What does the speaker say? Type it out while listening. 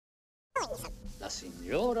La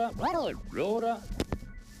signora Laura.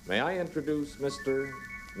 May I introduce Mr.,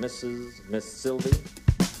 Mrs., Miss Sylvie?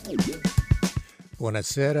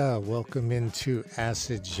 Buonasera, welcome into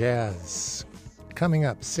Acid Jazz. Coming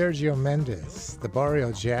up, Sergio Mendes, the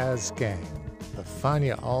Barrio Jazz Gang, the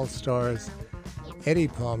Fania All-Stars, Eddie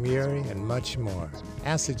Palmieri, and much more.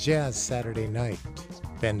 Acid Jazz Saturday night.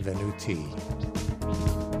 Benvenuti.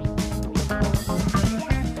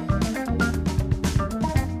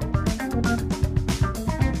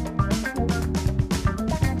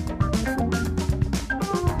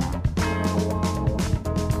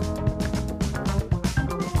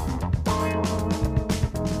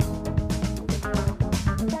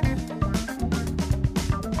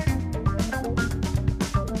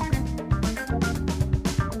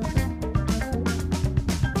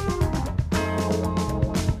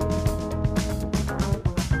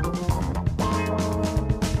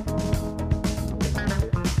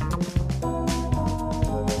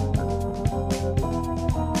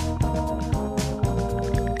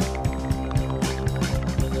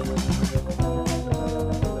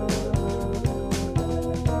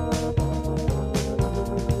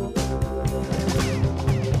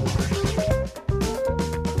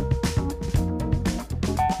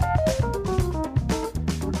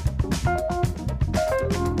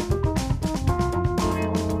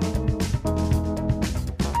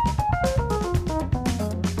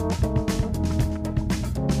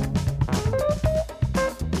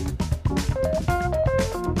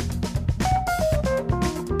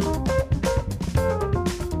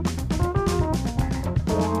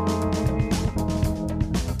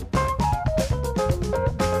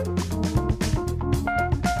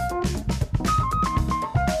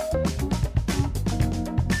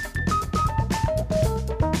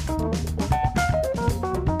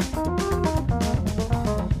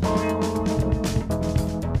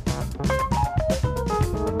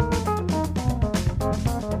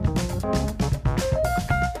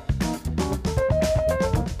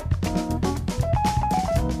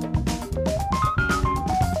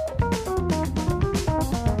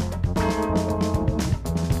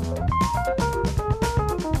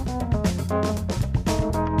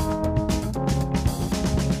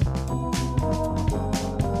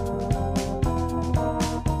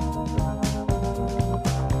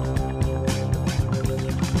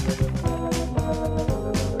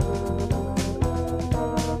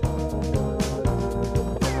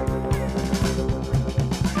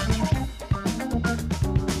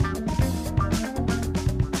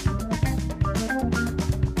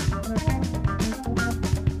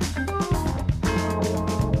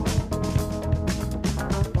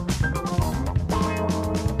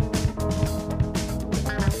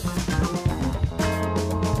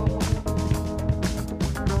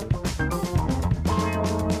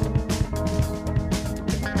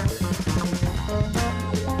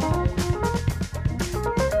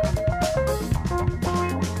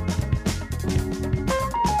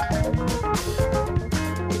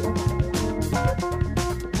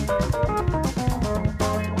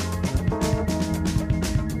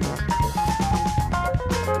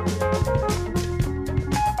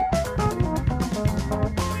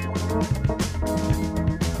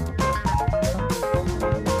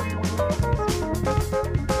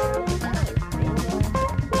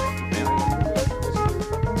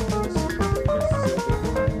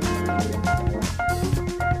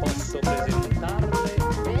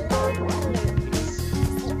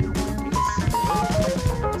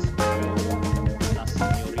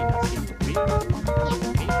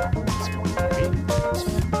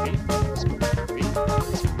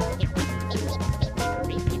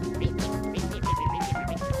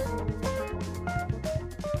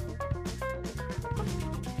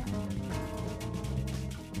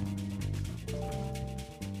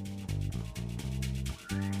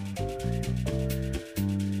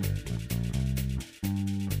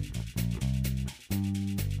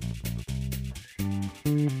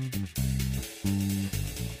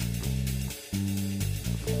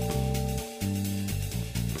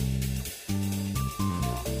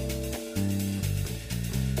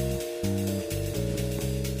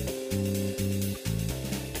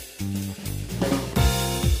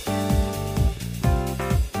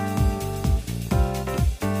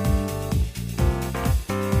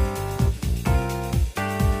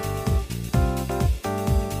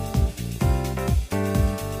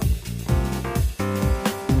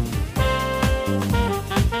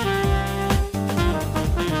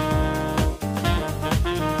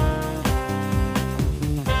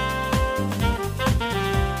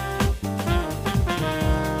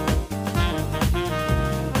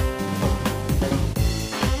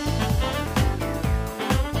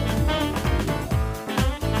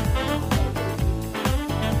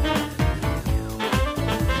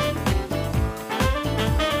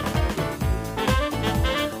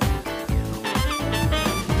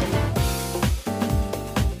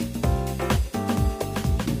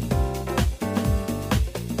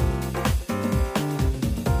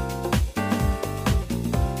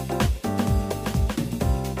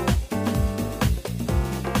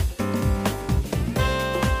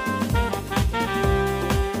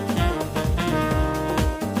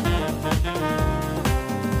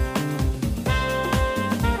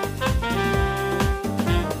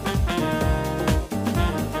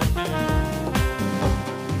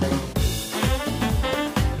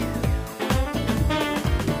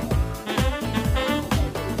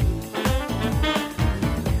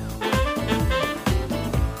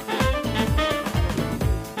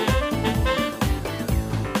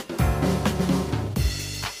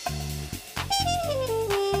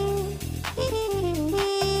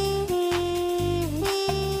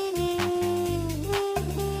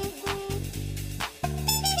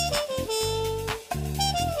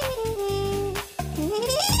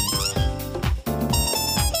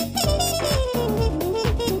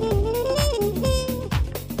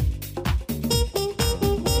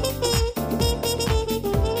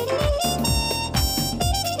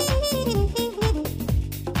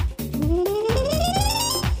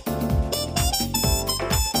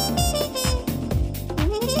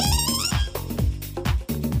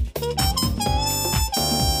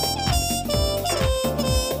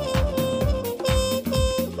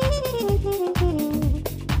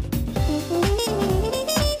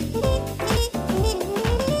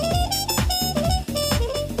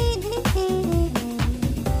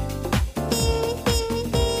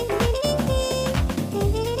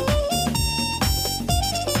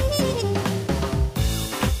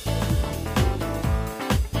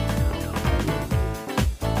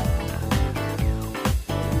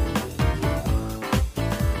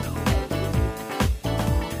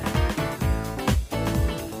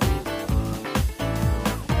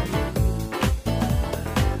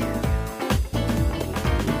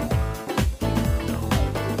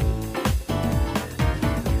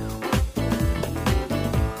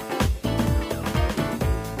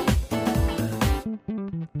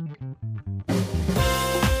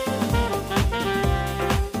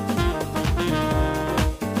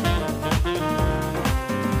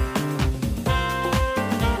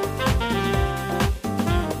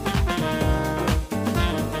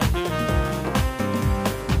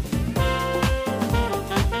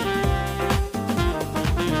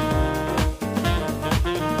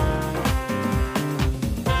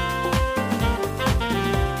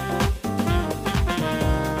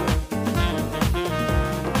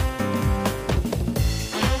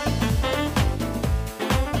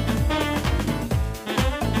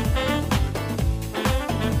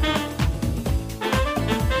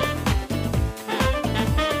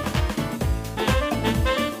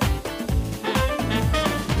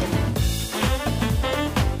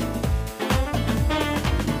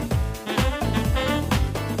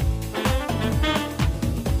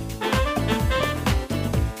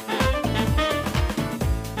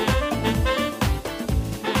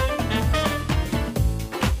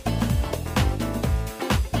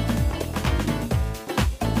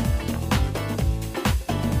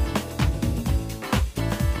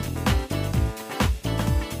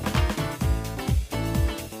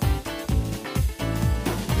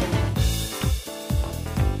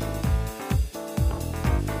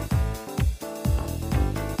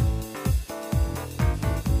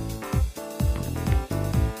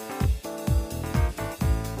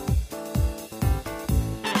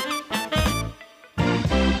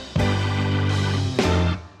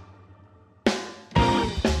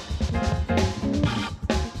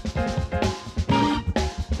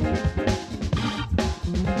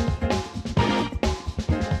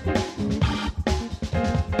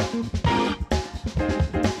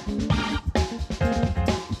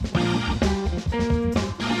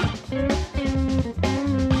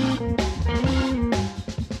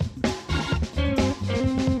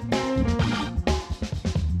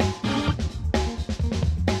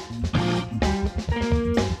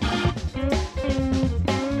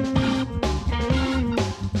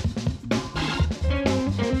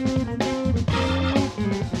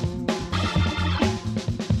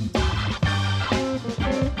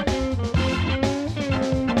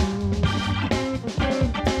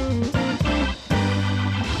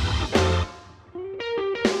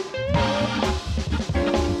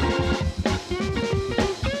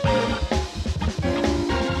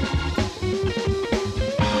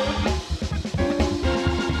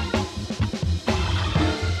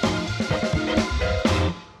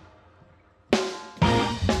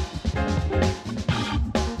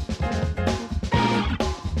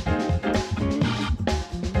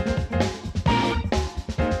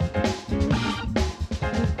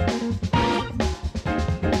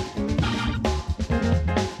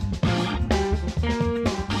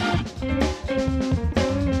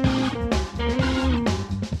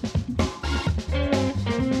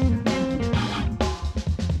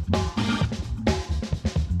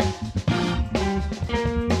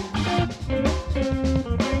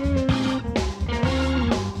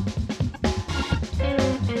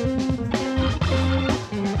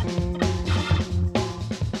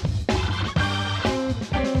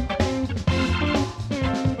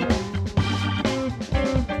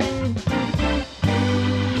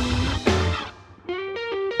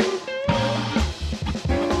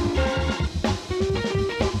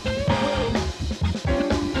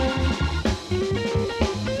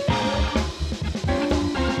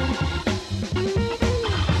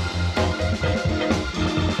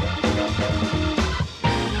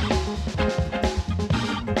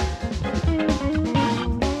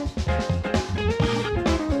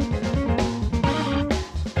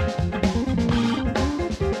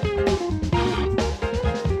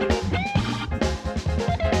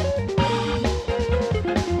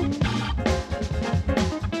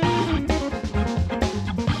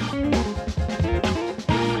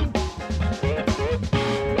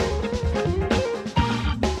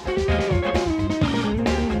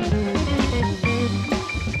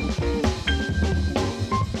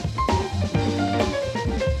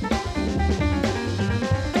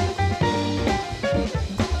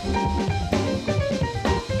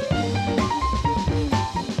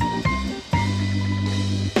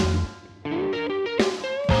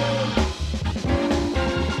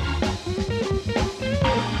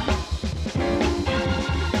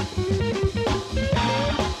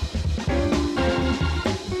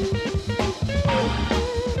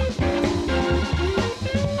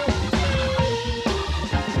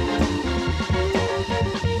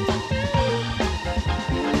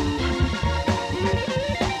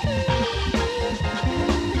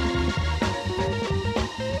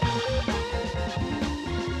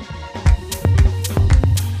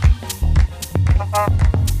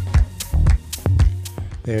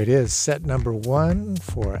 There it is, set number 1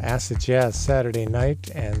 for Acid Jazz Saturday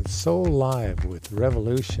Night and Soul Live with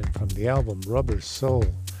Revolution from the album Rubber Soul.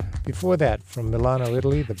 Before that, from Milano,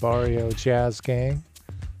 Italy, the Barrio Jazz Gang.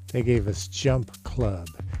 They gave us Jump Club.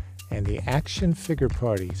 And the Action Figure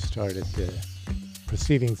Party started the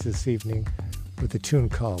proceedings this evening with a tune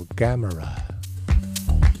called Gamera.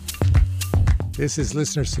 This is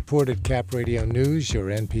listener-supported Cap Radio News, your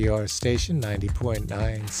NPR station,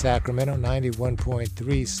 90.9 Sacramento,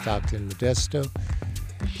 91.3 Stockton, Modesto.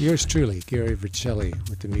 Yours truly, Gary Vercelli,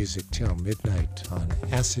 with the music till midnight on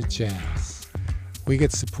Acid Jazz. We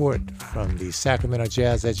get support from the Sacramento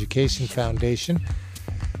Jazz Education Foundation,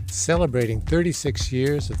 celebrating 36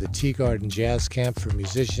 years of the Tea Garden Jazz Camp for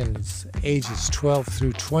musicians ages 12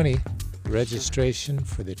 through 20. Registration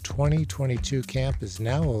for the 2022 camp is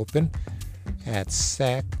now open at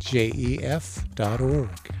sacjef.org.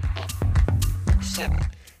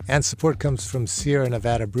 And support comes from Sierra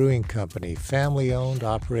Nevada Brewing Company, family-owned,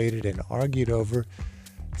 operated, and argued over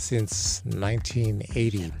since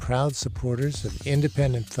 1980. Proud supporters of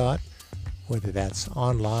independent thought, whether that's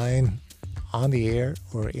online, on the air,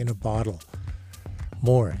 or in a bottle.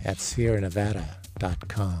 More at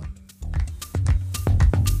sierranevada.com.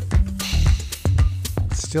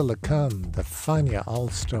 Still to come, the Fania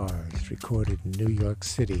All-Stars, recorded in New York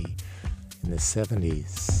City in the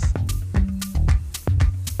 70s.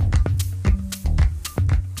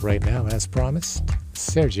 Right now, as promised,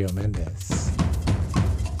 Sergio Mendes.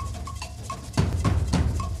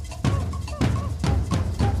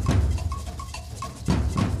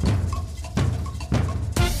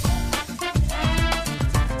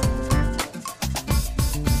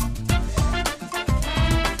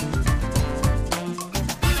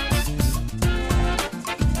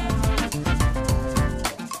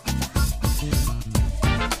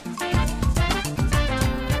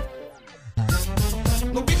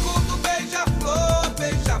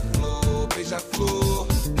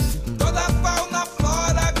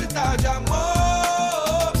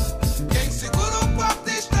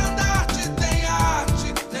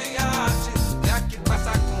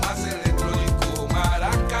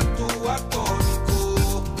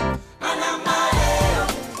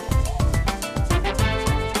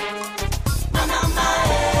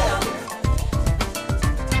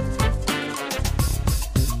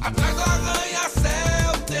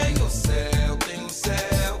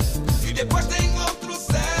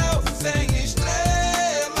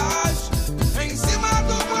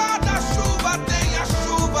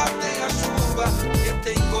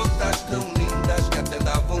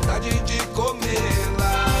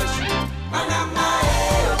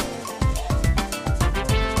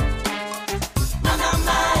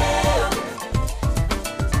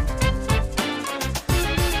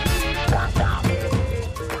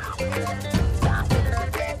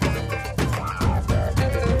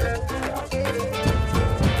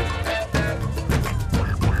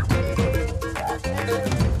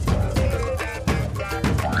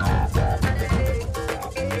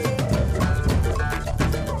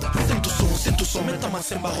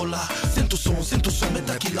 Sento o som,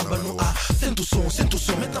 meta quilamba no ar. Sento o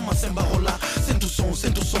som, meta macemba rolar. Sento o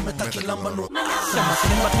som, meta quilamba no ar. Samba,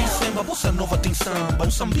 semba tem semba, bossa nova tem samba.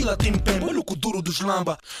 O sambila tem pemba, olha o duro dos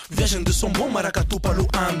lamba. Viagem de som bom, maracatu para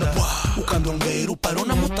Luanda. O candongueiro parou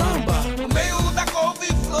na mutamba. No meio da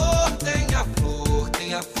couve-flor tem a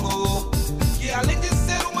flor, que além de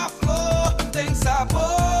ser uma flor, tem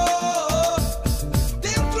sabor.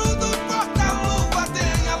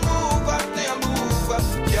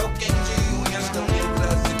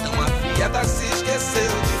 Se esqueceu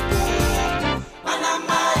de pôr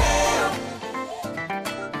Anamael,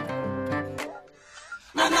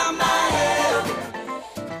 Anamael.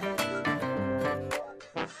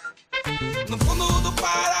 No fundo do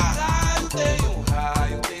para-raio tem um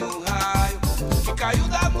raio, que caiu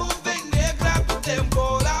da nuvem negra do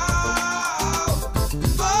temporal.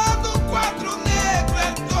 Todo quadro negro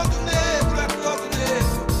é todo negro.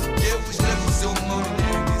 Eu escrevo seu nome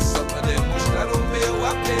nele só pra demonstrar o meu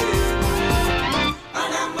apelo.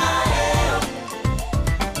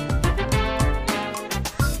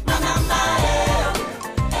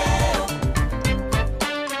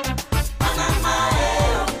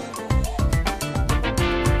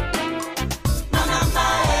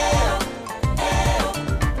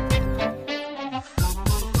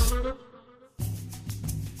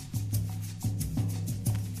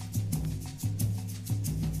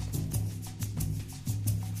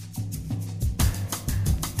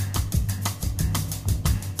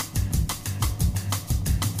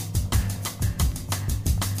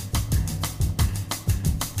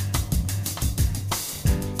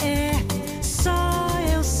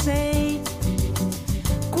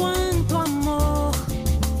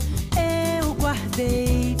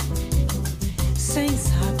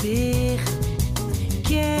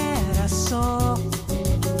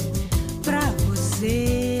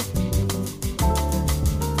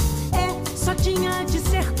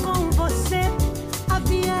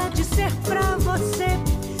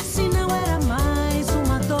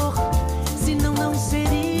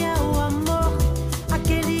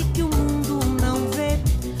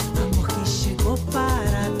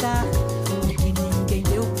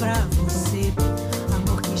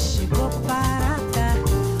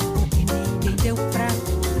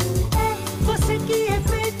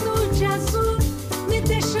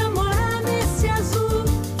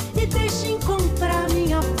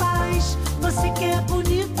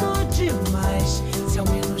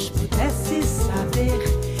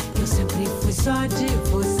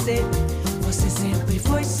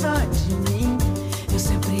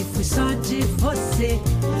 você.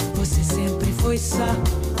 Você sempre foi só.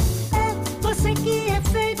 É você que é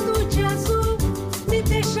feito de azul. Me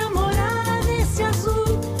deixa morar nesse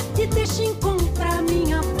azul e deixa encontrar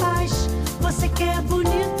minha paz. Você que é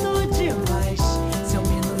bonito demais. Se ao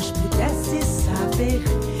menos pudesse saber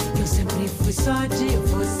que eu sempre fui só de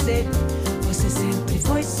você. Você sempre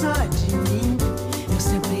foi só de mim. Eu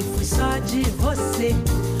sempre fui só de você.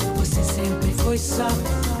 Você sempre foi só.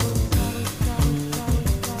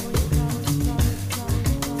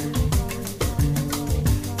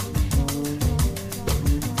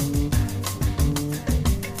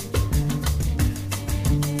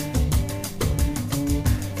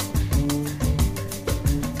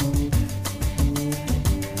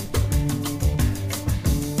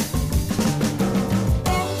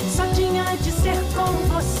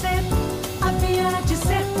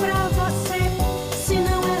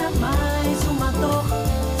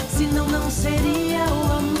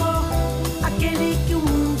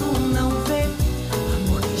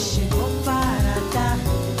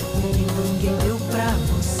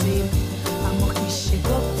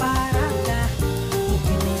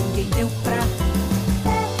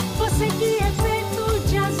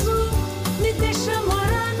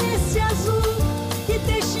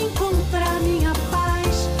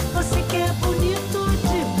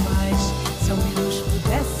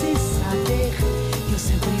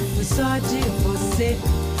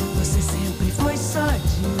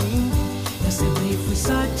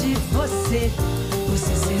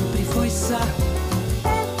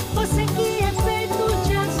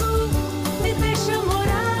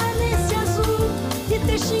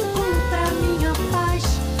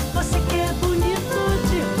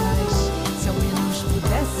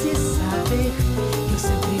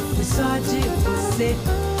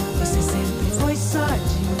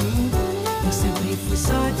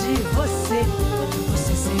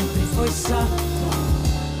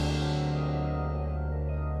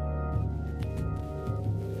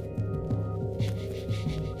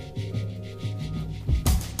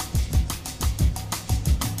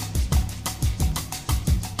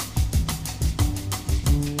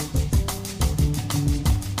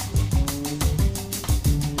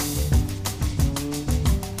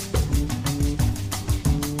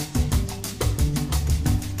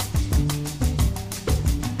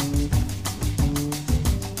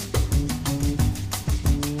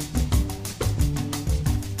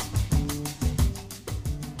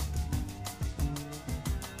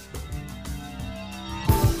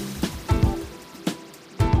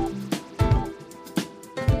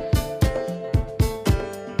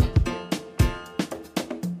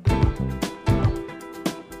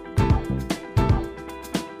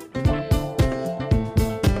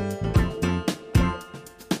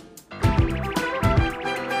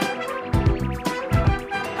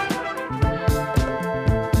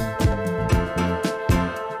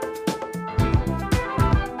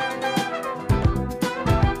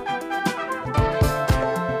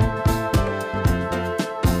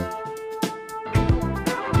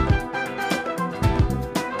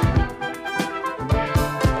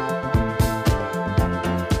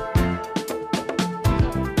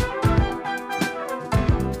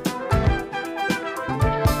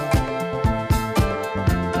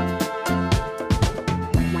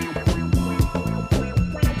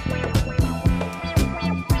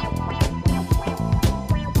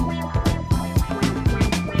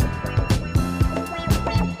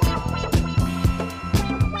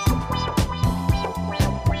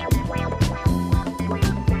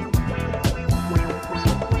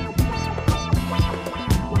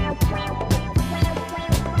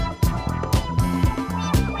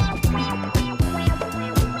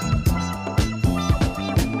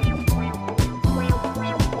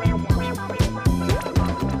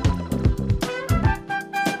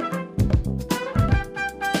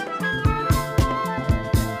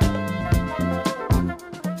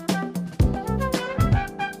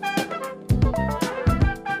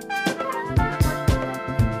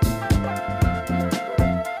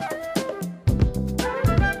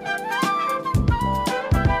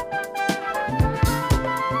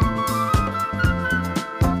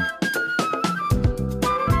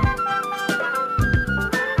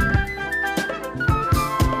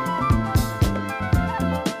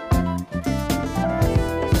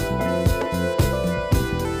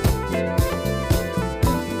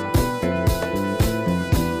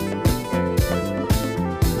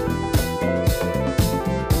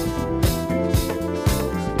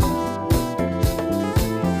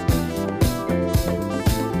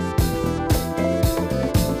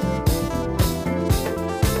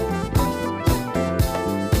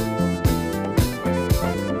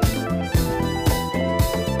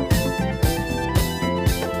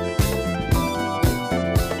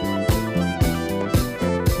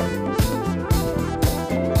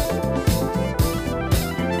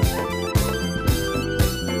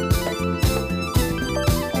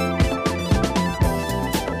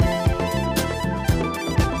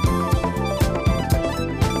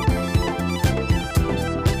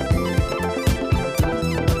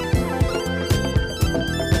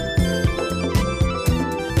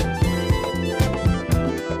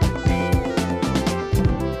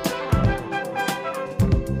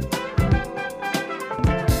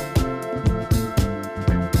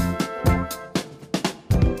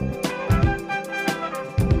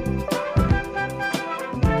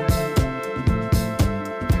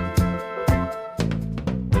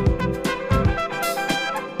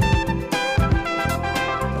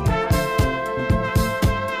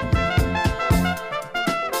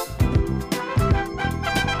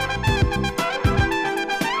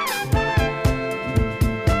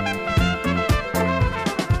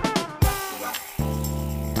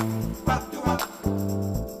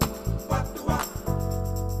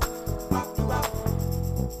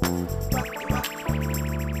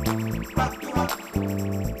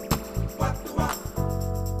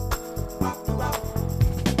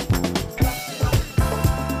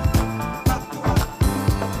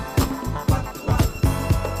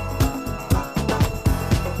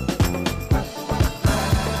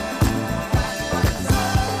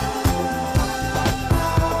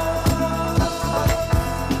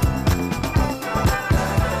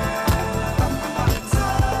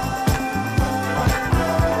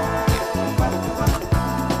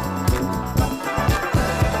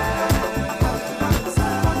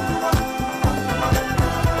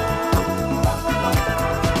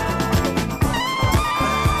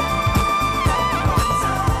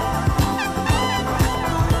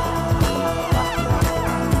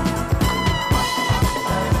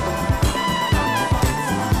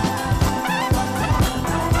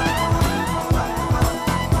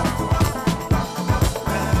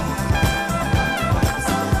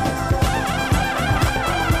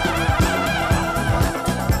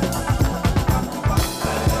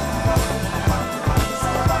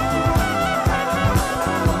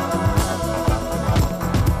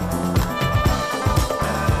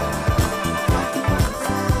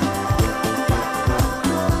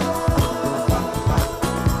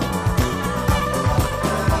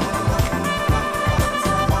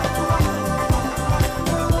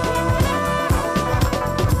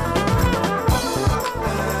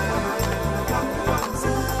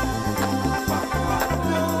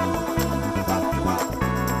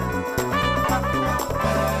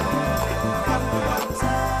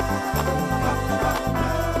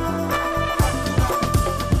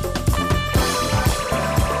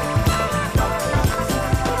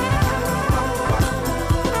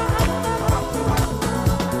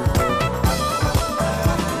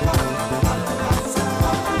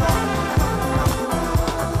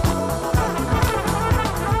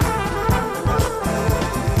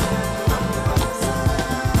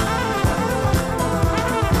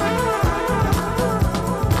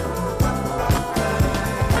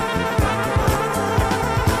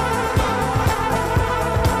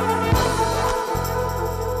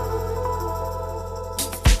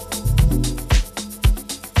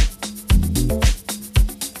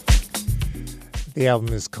 The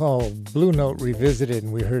album is called Blue Note Revisited,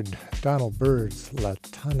 and we heard Donald Byrd's La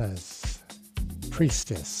Tana's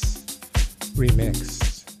Priestess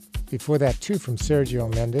remixed. Before that, two from Sergio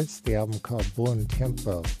Mendes, the album called Buen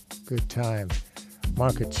Tempo, Good Time.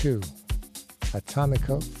 Marca 2,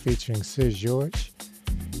 Atomico featuring Sir George,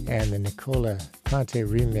 and the Nicola Conte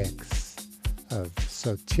remix of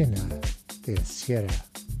Sotina de Sierra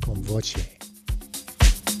con Voce.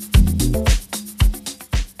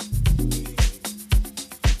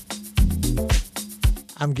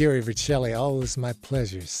 I'm Gary Vercelli. Always my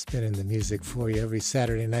pleasure spinning the music for you every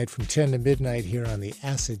Saturday night from 10 to midnight here on the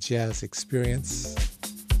Acid Jazz Experience.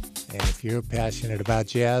 And if you're passionate about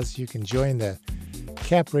jazz, you can join the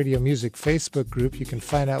Cap Radio Music Facebook group. You can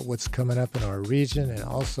find out what's coming up in our region and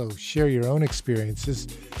also share your own experiences.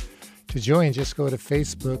 To join, just go to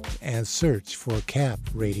Facebook and search for Cap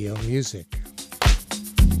Radio Music.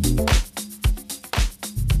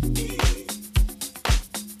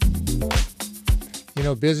 You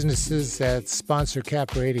know, businesses that sponsor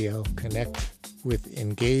Cap Radio connect with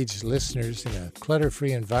engaged listeners in a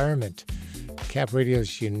clutter-free environment. Cap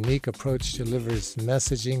Radio's unique approach delivers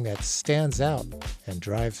messaging that stands out and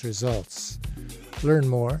drives results. Learn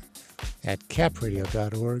more at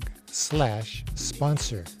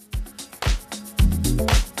capradio.org/sponsor.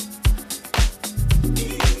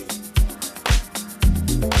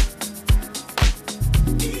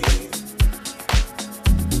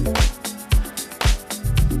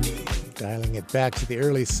 Dialing it back to the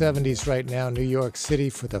early 70s right now, New York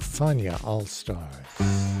City for the Fania All-Stars.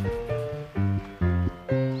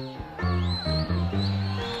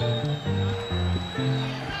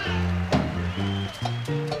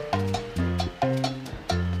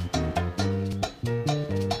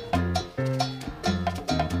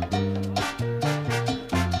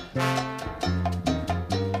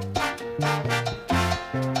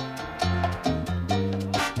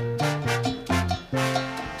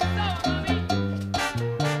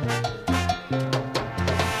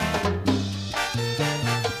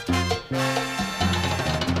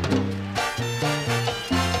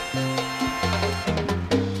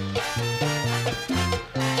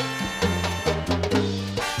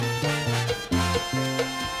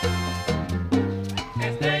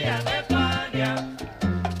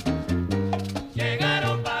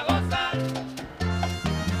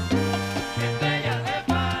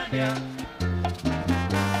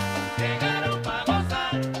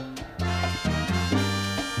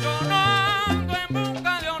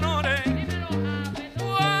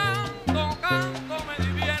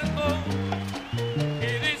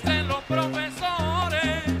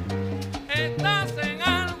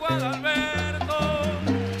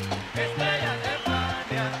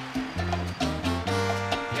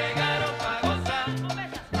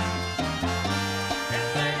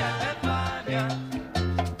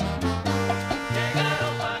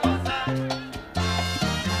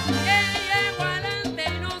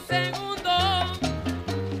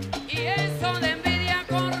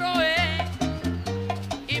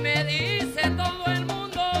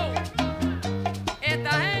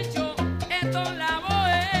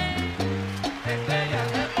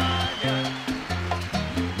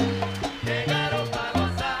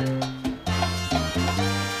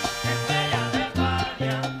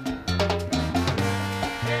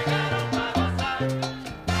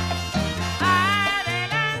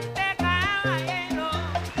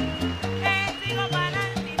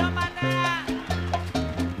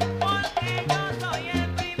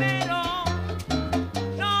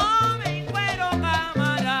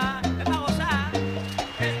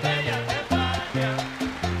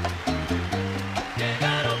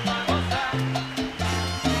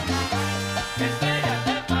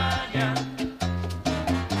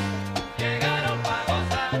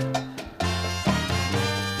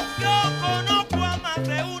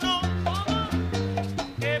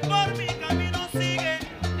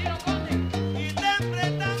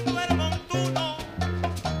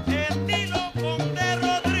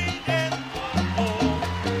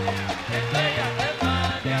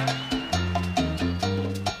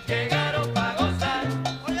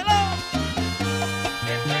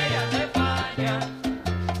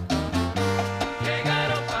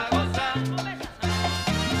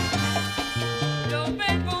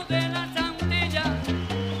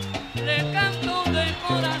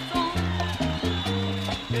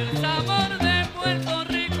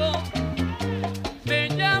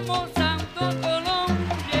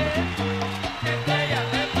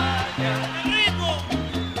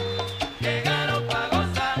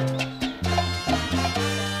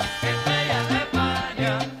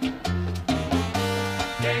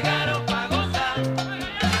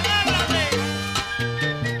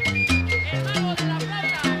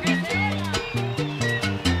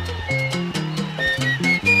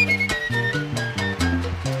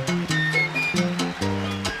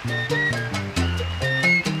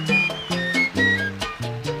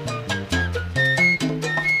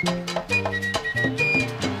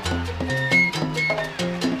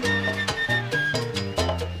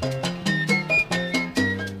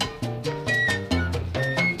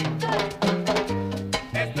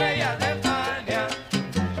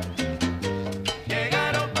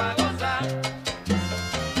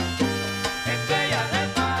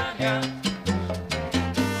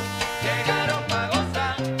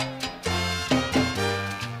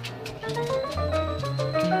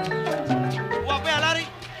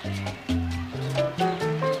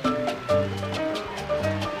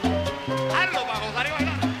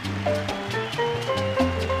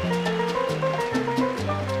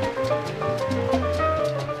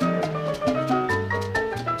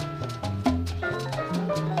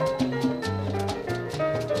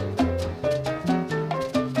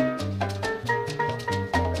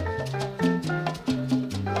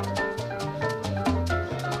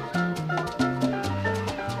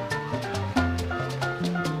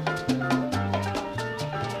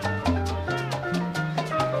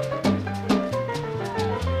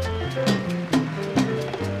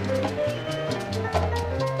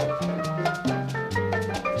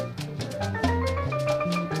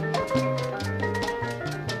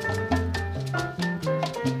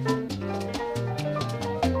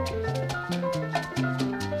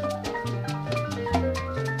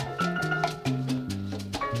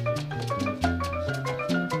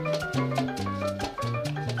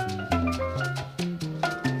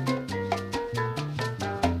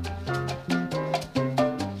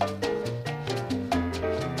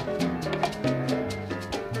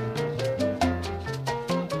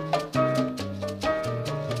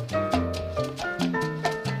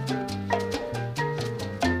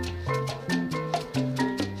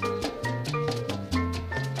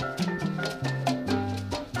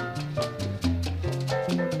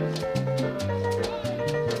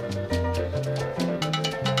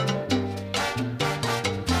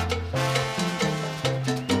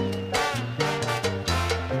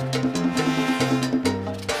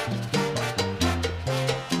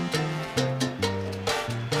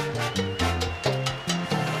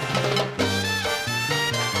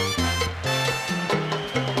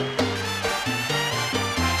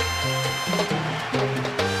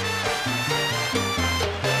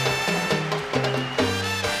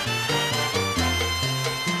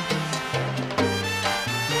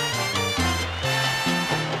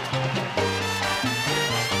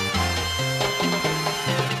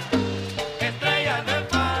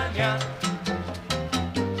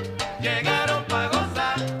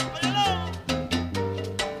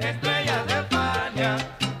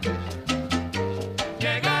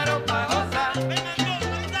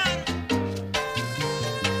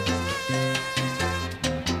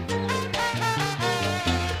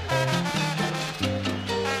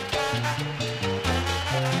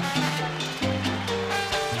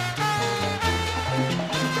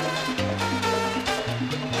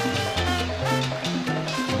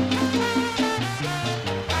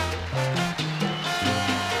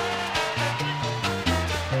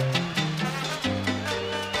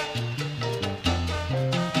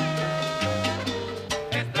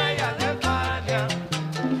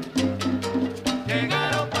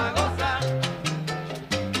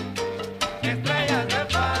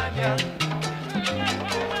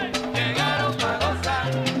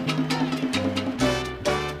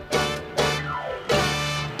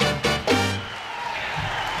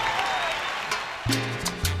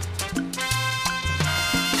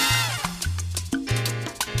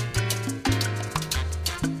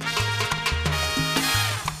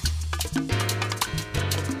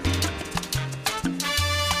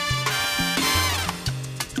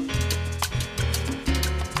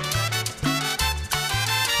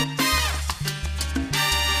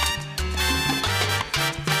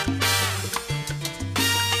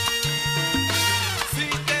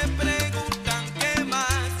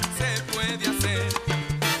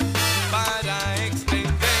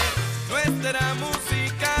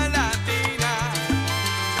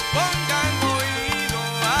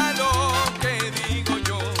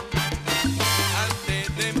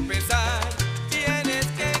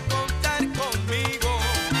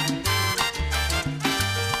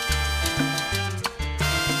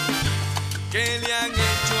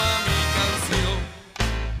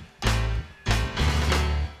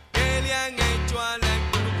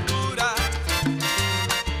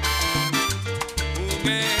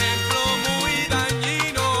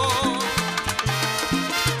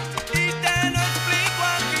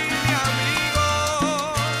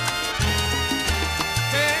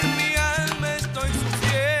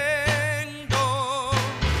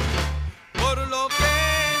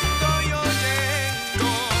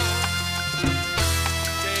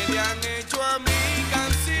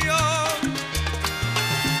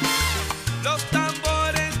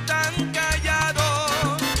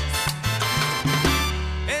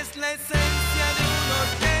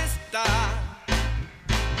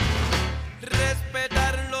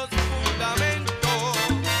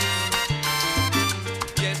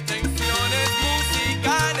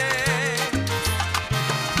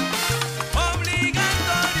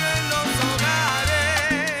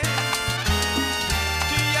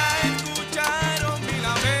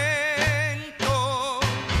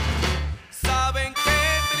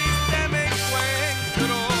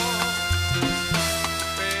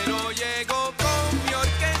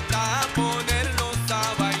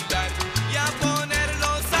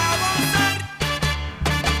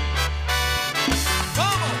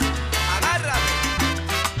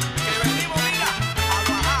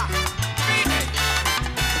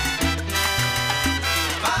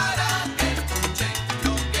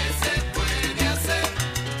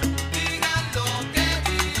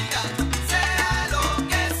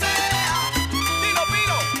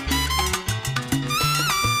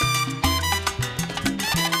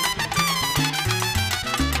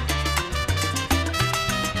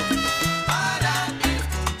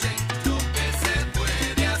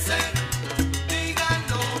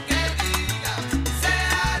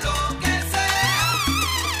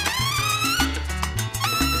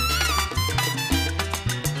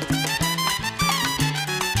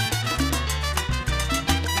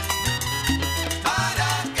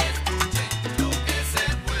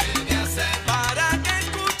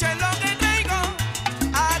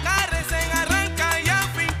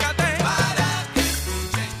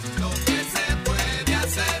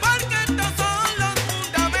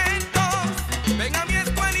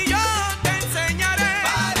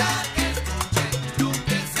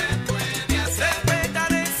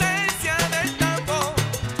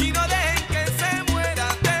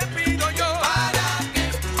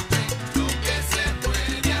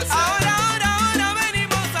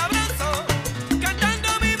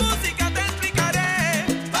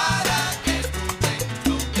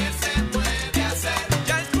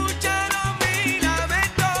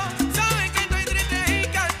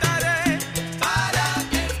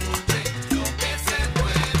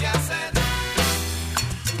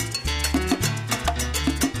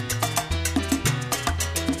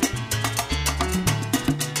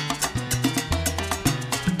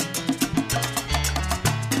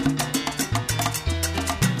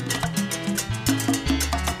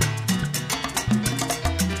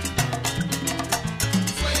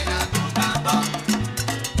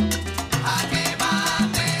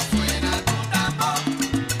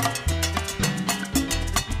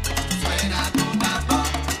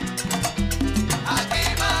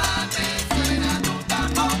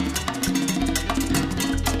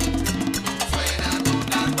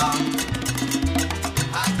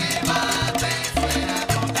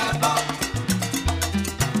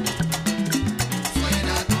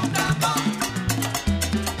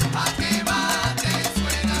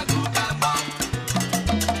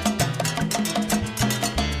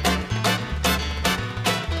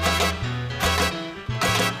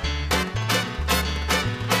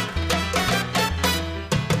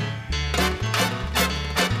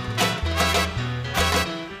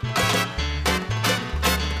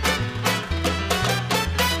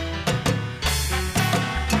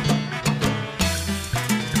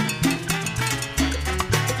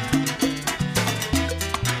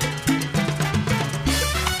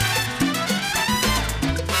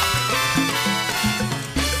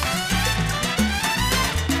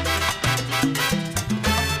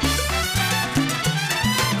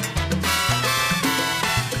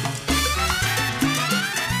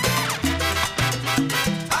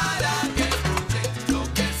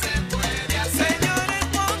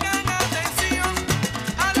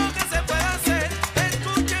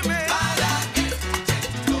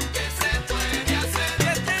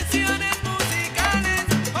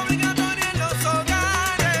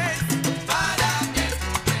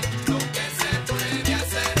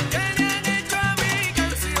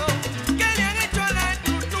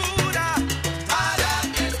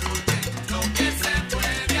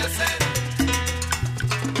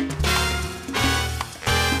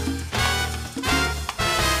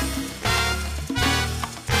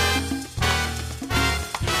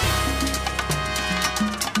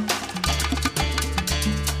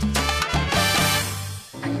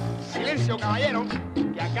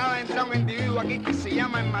 entra un individuo aquí que se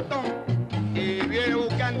llama el Matón y viene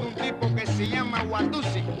buscando un tipo que se llama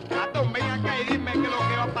Guatusi. Matón, ven acá y dime qué es lo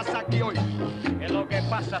que va a pasar aquí hoy. ¿Qué es lo que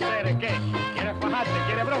pasa, Cere? ¿Qué? ¿Quieres fajarte?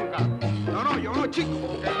 ¿Quieres bronca? No, yo no,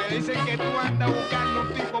 chico. Que me dicen que tú andas buscando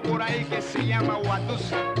un tipo por ahí que se llama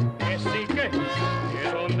Guatusi. ¿Que sí qué?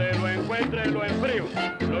 Que donde lo encuentre lo enfrío.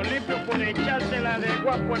 Lo limpio por echársela de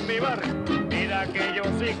guapo en mi barrio. Mira que yo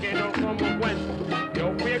sí que no como cuento.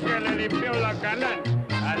 Yo fui el que le limpió la canal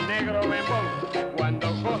al negro Bembón. Cuando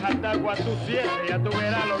coja tal Guatusi ese, ya tú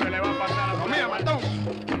verás lo que le va a pasar a No, mira, Matón.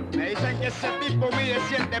 Me dicen que ese tipo mide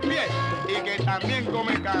 7 pies y que también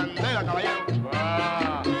come candela, caballero.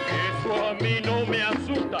 Ah, eso a mí no me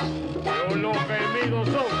asusta. Yo lo que mido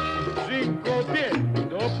son 5 pies,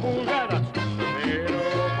 2 pulgadas, pero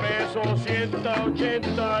peso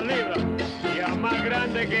 180 libras. Y a más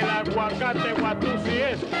grande que el aguacate Guatusi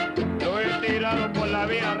es, lo he tirado por la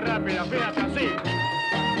vía rápida, fíjate así.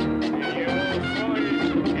 Y yo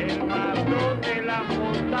soy el matón de la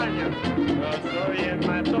montaña. Yo soy el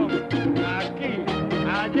matón aquí,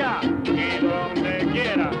 allá y donde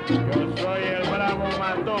quiera. Yo soy el bravo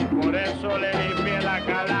matón, por eso le limpié la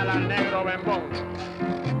calada al negro Bembón.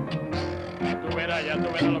 Ya tú verás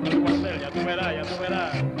lo que le voy a hacer, ya tú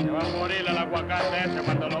verás. Se va a morir el aguacate ese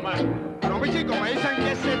cuando lo mate. No, mi chico, me dicen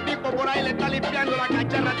que ese tipo por ahí le está limpiando la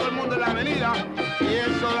cacharra a todo el mundo en la avenida y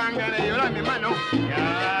eso dan ganas de llorar, mi hermano.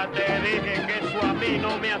 Ya te dije que eso a mí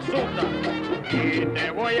no me asusta y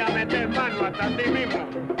te voy a meter mano hasta a ti mismo,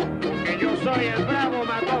 porque yo soy el bravo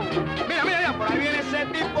matón. Mira, por ahí viene ese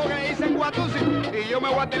tipo que dicen Guatusi y yo me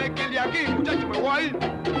voy a tener que ir de aquí, muchacho, me voy a ir.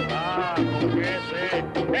 Ah, porque ese...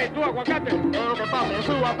 ¡Hey, tú, aguacate! Todo lo que pasa, yo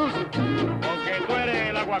soy Guatusi. Porque tú eres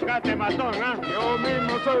el aguacate matón, ¿ah? Yo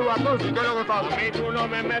mismo soy Guatusi, ¿qué es lo que pasa? A mí tú no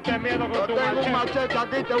me metes miedo con Yo tu tengo un machete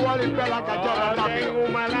aquí, te voy a limpiar la cacharra Yo rápido. tengo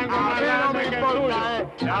un malango A más mí no grande me que el importa,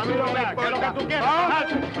 tuyo. a mí no me importa. ¿Qué es lo que tú quieres? Ah.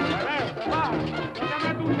 Bájate. Va. No te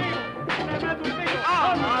meto un tiro. No te meto un tiro.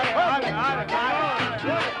 Dale.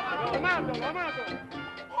 Lo mato.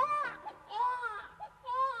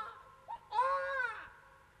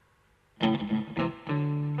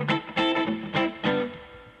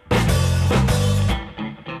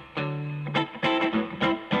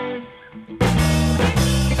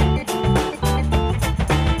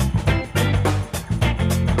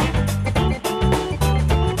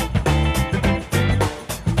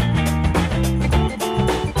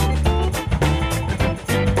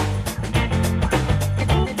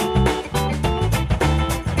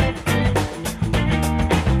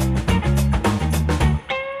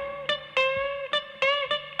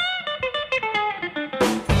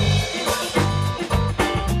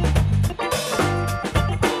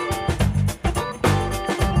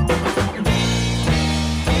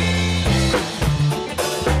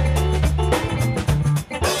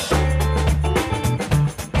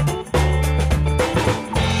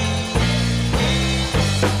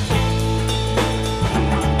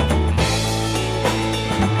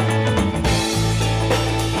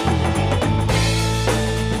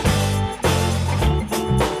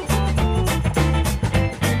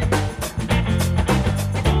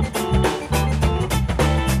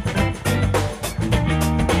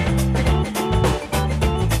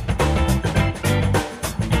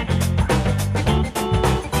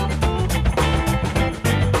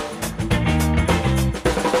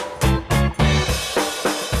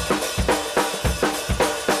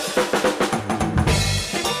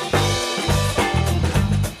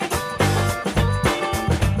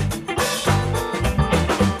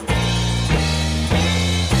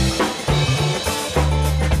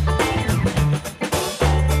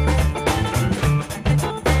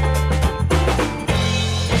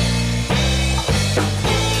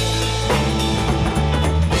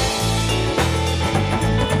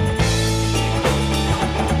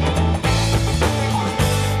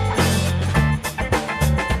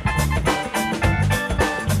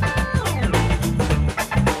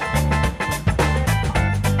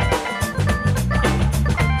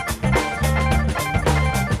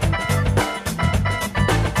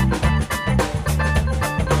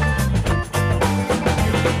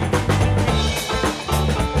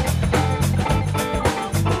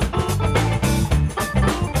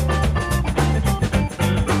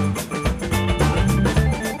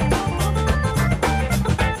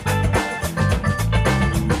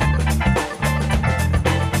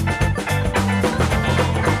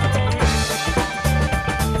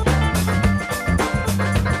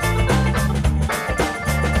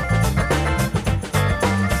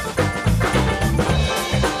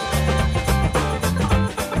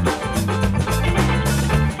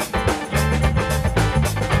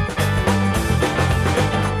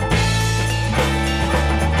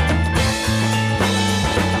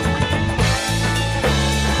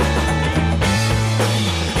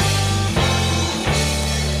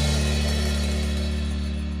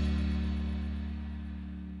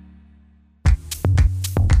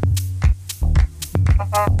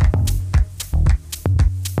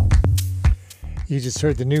 You just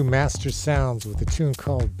heard the new Master Sounds with a tune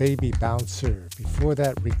called Baby Bouncer. Before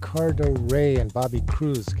that, Ricardo Rey and Bobby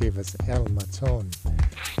Cruz gave us El Maton.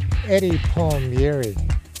 Eddie Palmieri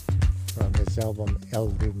from his album El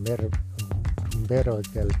Rumbero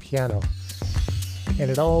del Piano.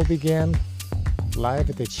 And it all began live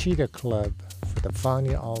at the Cheetah Club for the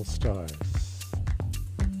Fania All-Stars.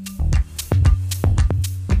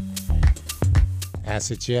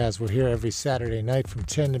 Acid Jazz, we're here every Saturday night from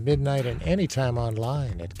 10 to midnight and anytime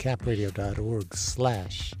online at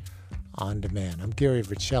capradio.org/on-demand. I'm Gary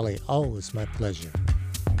Vercelli. Always my pleasure.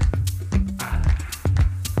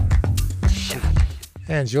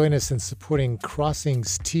 And join us in supporting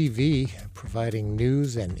Crossings TV, providing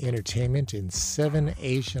news and entertainment in 7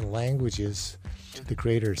 Asian languages to the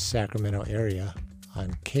greater Sacramento area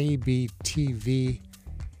on KBTV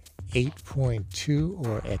 8.2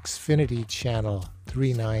 or Xfinity Channel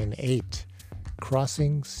 398,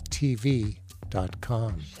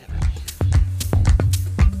 crossingstv.com.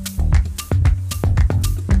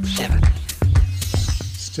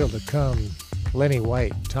 Still to come, Lenny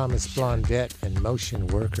White, Thomas Blondett, and Motion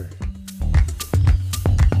Worker.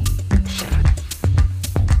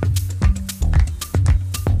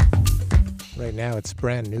 Right now it's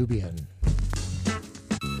Brand Nubian.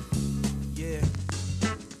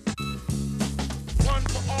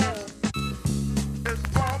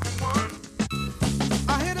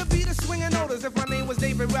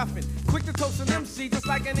 Ruffin. Quick to toast an MC just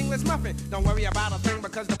like an English muffin. Don't worry about a thing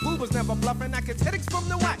because the poo was never bluffing. I get headaches from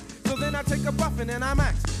the whack, so then I take a buffin' and I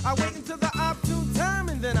max. I wait until the opportune time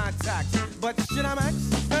and then I tax. But should I max?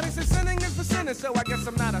 Now they say sinning is for sinners, so I guess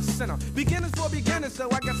I'm not a sinner. Beginners for beginners, so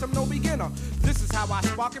I guess I'm no beginner. This is how I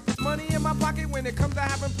spark it. Puts money in my pocket. When it comes to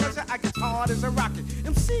having pleasure, I get hard as a rocket.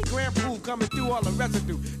 MC Grand Poo coming through all the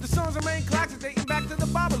residue. The songs remain classic, dating back to the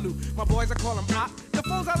Babalu. My boys, I call them op. The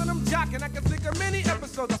phones out of them jocking. I can think of many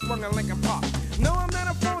episodes I swung in Lincoln Park. No, I'm not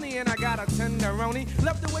a phony, and I got a tenderoni.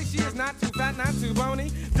 Love the way she is, not too fat, not too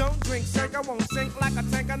bony. Don't drink, shake, I won't sink like a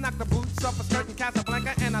tanker. Knock the boots off a certain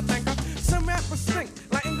Casablanca, and I thank her. Some rappers stink,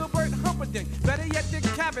 like Engelbert Humperdinck. Better yet, Dick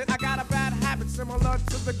Cavett. I got a bad habit, similar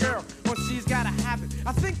to the girl, when she's got a habit.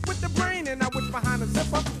 I think with the brain, and I wish behind a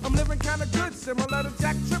zipper. I'm living kinda good, similar to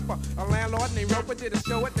Jack Tripper. A landlord named Roper did a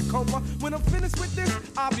show at the Copa. When I'm finished with this,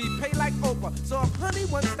 I'll be paid like Oprah. So if honey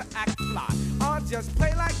wants to act fly, I'll just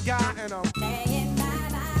play like Guy, and I'm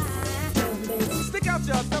stick out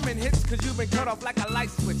your thumb and hits, cause you've been cut off like a light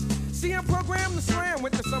switch. See, I'm programmed to slam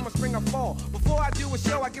with the summer, spring, or fall. Before I do a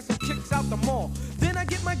show, I get some kicks out the mall. Then I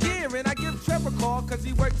get my gear and I give Trevor a call, cause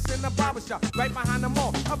he works in the barbershop right behind the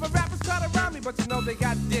mall. Other rappers try to rob me, but you know they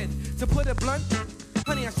got dead. To put it blunt,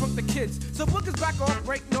 honey, I shrunk the kids. So bookers back off,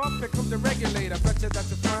 breaking off, here comes the regulator. Bet you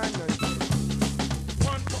that's a fine night.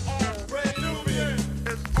 One for all, Brand Nubian.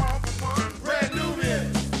 It's all for one, Brand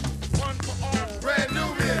Nubian. One for all, Brand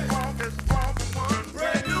Nubian. It's all for one,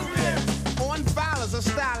 Brand Nubian. On file is a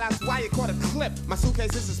style, that's why you caught a clip. My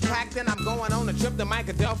suitcases is packed and I'm going on a trip to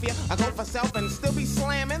Philadelphia. I go for self and still be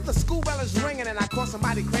slamming. The school bell is ringing and I caught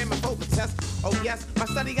somebody cramming for the test. Oh yes, my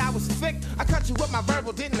study guy was thick. I cut you with my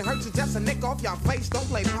verbal, didn't hurt you, just a nick off your face. Don't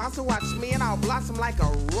play possum, watch me and I'll blossom like a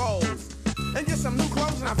rose. And get some new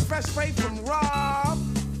clothes and I'm fresh straight from Rob.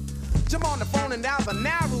 Jump on the phone and dial the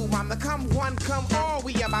now room. I'm the come one, come all.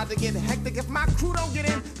 We about to get hectic. If my crew don't get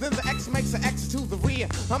in, then the X makes an X to the rear.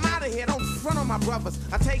 I'm out of here, don't front on my brothers.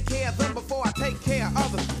 I take care of them before I take care of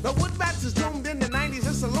others. The wood bats is doomed in the 90s,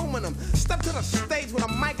 it's aluminum. Step to the stage with a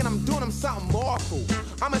mic and I'm doing them something awful.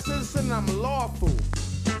 I'm a citizen and I'm lawful.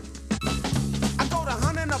 I go to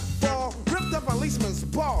hunting a fall, ripped up a policeman's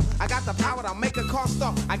ball. I got the power to make a car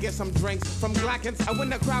stop. I get some drinks from Glackens, and when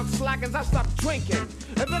the crowd slackens, I stop drinking.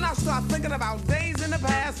 And then I start thinking about days in the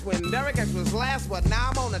past when Derek X was last, but now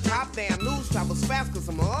I'm on the top. Damn, news travels fast, cause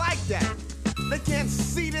I'm like that. They can't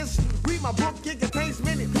see this. Read my book, it contains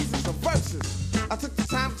many pieces of verses. I took the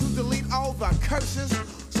time to delete all the curses.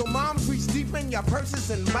 So moms, reach deep in your purses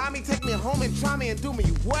and buy me, take me home and try me and do me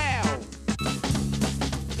well.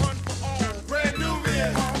 One for all, Brand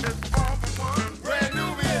Nubian. It's all for one, Brand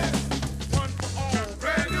Nubian. One for all,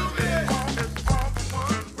 Brand Nubian. It's all for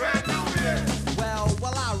one, Brand Nubian. Well,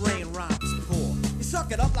 while I rain rhymes poor, you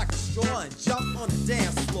suck it up like a straw and jump on the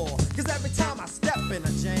dance floor. Cause every time I step in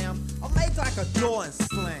a jam, I'm made like a door and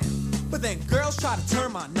slam. But then girls try to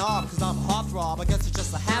turn my knob, cause I'm a heartthrob. I guess it's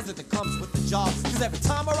just a hazard that comes with the job. Cause every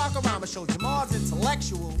time I rock around, I show Jamal's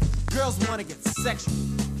intellectual. Girls wanna get sexual.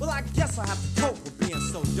 Well, I guess I have to cope with being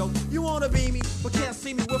so dope. You wanna be me, but can't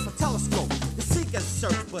see me with a telescope. You seek and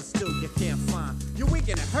search, but still you can't find. You're weak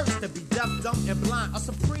and it hurts to be deaf, dumb, and blind. A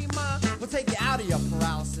supreme mind will take you out of your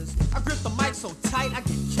paralysis. I grip the mic so tight I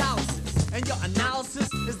get calluses. And your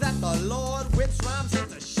analysis is that the Lord whips rhymes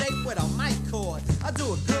into shape with a mic cord. I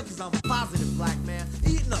do it good cause I'm a positive black man,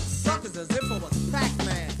 eating up suckers as if I was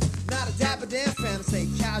Pac-Man. Not a Dapper Dan fan to say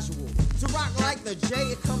casual. To rock like the J,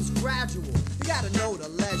 it comes gradual. You gotta know the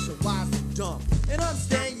leisure, wise and dumb, and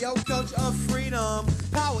understand your culture of freedom.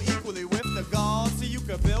 Power equally with the gods, so you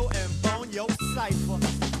can build and bone your cipher.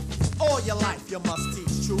 All your life you must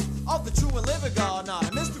teach truth of the true and living God, not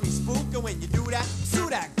a mystery spook. And when you do that, pursue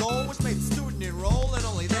that goal, which made the student enroll, and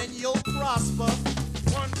only then you'll prosper.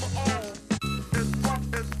 One for all. It's one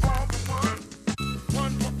for one.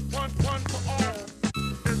 One for all.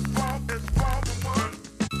 It's one for one. It's one for one.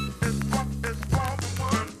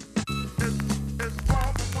 It's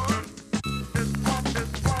one for one. It's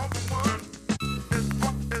one for one.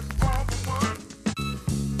 It's one for one.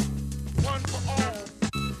 One for all.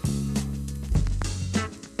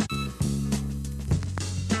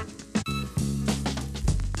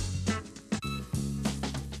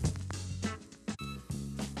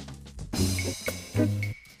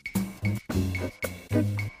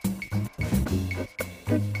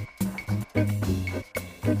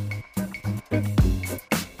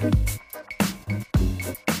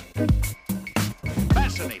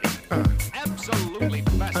 Fascinating. Absolutely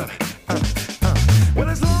fascinating. Well,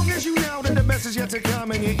 as long as you know that the best is yet to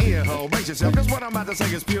come in your ear hole, brace yourself, cause what I'm about to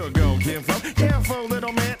say is pure gold, kinfolk. Careful,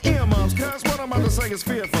 little man, earmuffs, cause what I'm about to say is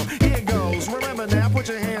fearful. Here goes, remember now, put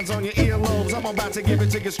your hands on your earlobes. I'm about to give it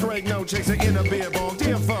to you straight, no chasing in a beer bong.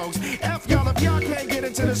 Dear folks, F y'all if y'all can't get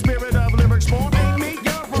into the spirit of lyrics born. Ain't me,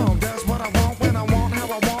 you're wrong. Does what I want, when I want, how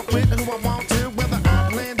I want, with who I want to. Whether I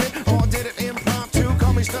planned it or did it impromptu.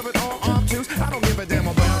 Call me stubborn or obtuse. I don't give a damn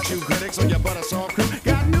about you critics or your butter soft crew.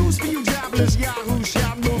 Got news for you jobless yahoo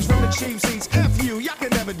shop moves from the cheap seats. F you, y'all can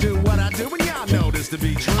never do what I do, and y'all know this to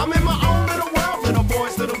be true. I'm in my own little world, little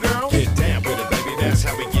boys, little girls. Get down with it, baby, that's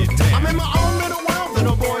how we get down. I'm in my own little world,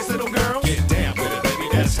 little boys, little girls. Get down with it, baby,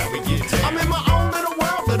 that's how we get down. I'm in my own little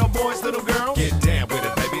world, little boys, little girls. Get down with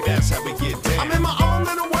it, baby, that's how we get down. I'm in my own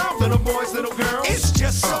little world, little boys, little girls. It's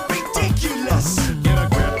just so ridiculous. Get a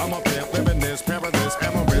grip, I'm a pimp, living this, paradise,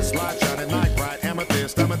 amorous, light shining like bright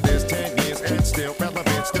amethyst. I'm at this 10 years and still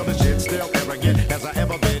relevant, still the shit, still arrogant as I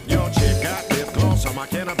ever been. Your chick got lip gloss on my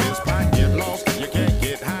cannabis pipe, get lost, you can't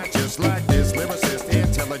get high just like this. Lyricist,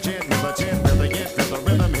 intelligent, militant, brilliant, feel the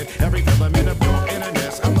rhythm hit every filament of your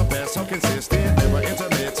internet. I'm the best, so consistent, never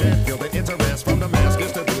intermittent, feel the interest from the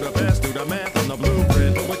maskers to do the best, do the math on the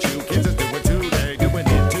blueprint. But what you kids is doing today, doing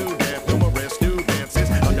it too damn numerous students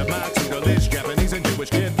under my tutelage, Japanese and Jewish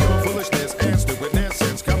kid, pure foolishness and stupidness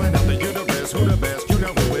since coming out the universe. Who the best? You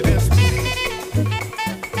know who it is.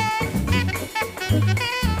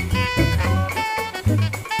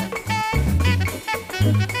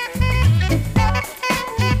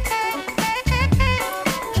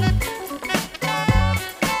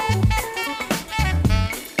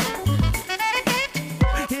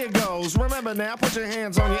 Here goes. Remember now, put your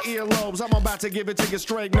hands on your earlobes. I'm about to give it to you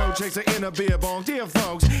straight, no chaser in a beer bong. Dear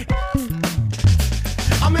folks,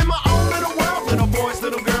 I'm in my own little world, little boys,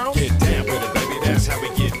 little girls. Get down with it, baby, that's how we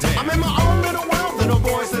get down. I'm in my own little world, little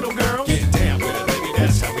boys, little girls. Get down with it, baby,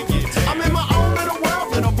 that's how we get down. I'm in my own little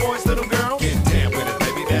world, little boys, little girls. Get down with it,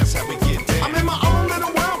 baby, that's how we get down. I'm in my own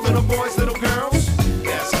little world, little boys, little girls.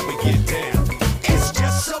 That's how we get down. It's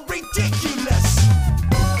just so ridiculous.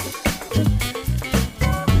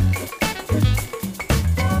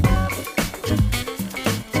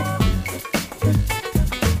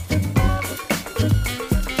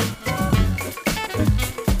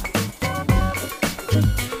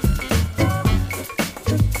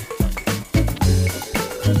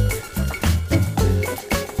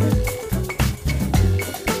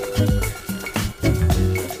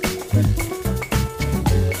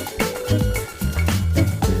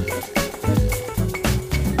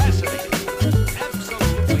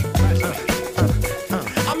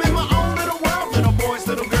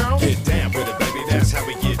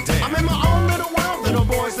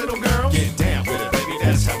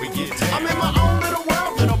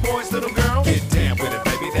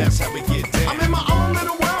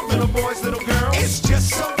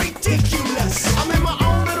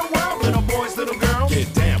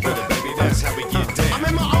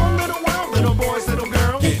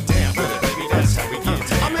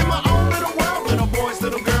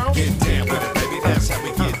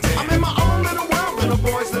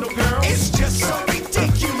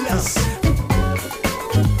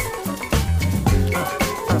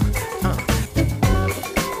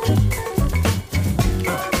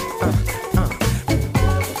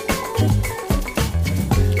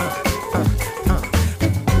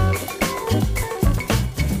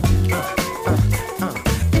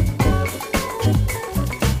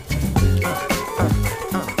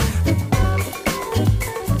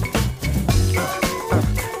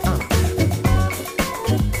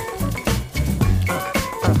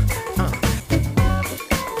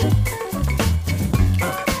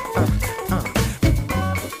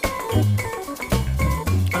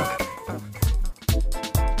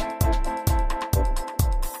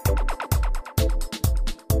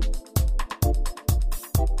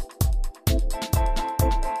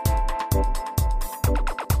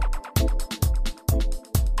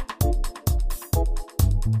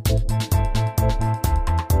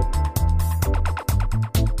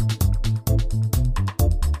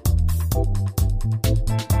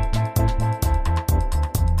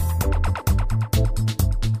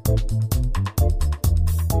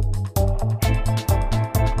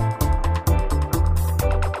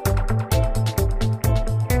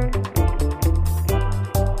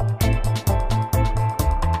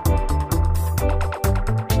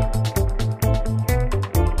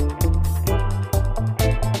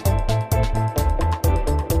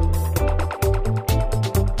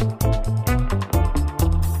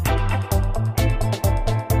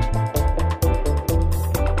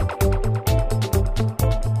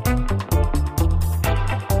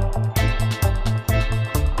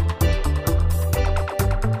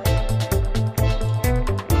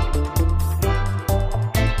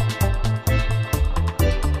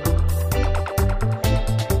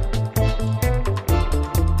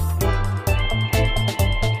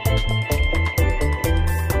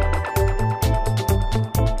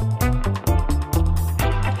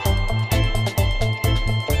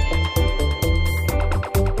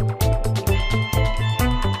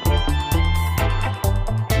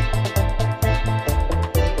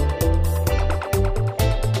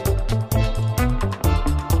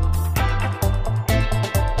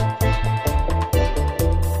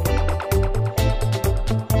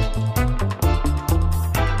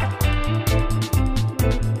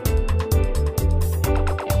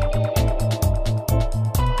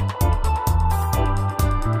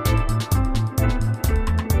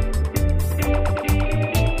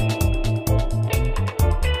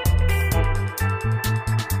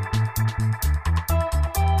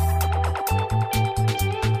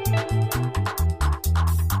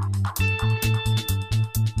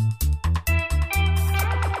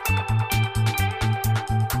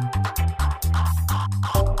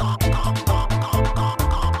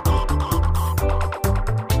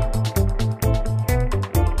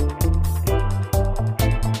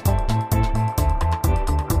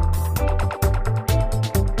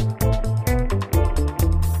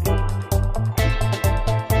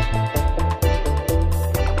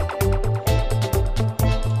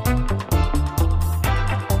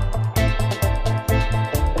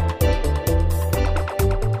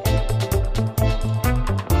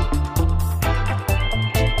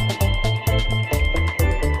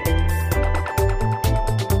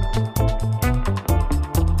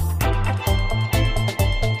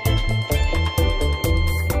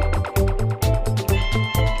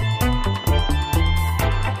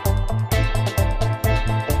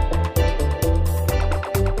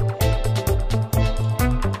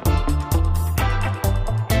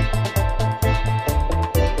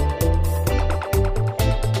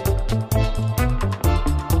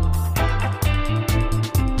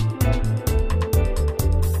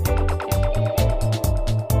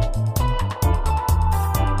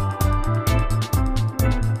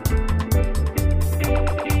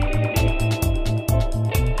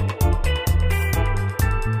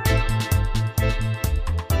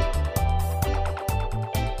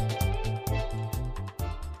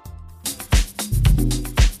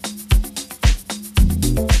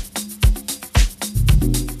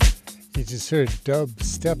 just heard Dub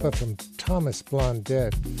Stepper from Thomas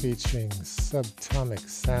Blondet featuring Subatomic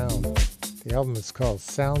Sound. The album is called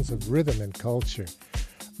Sounds of Rhythm and Culture.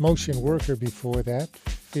 Motion Worker before that,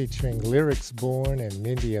 featuring Lyrics Born and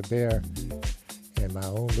Mindy Bear and My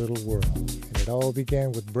Own Little World. And it all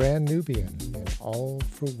began with Brand Nubian and All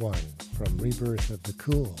for One from Rebirth of the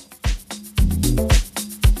Cool.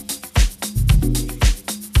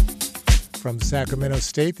 From Sacramento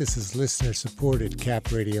State, this is listener-supported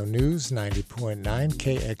Cap Radio News, 90.9,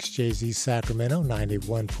 KXJZ Sacramento,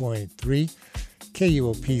 91.3,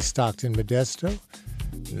 KUOP Stockton Modesto,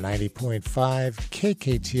 90.5,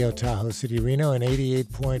 KKTO Tahoe City Reno, and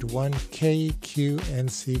 88.1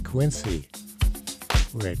 KQNC Quincy.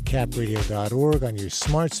 We're at capradio.org on your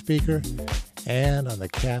smart speaker and on the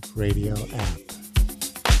Cap Radio app.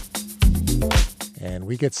 And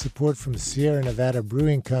we get support from Sierra Nevada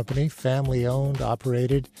Brewing Company, family-owned,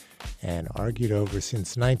 operated, and argued over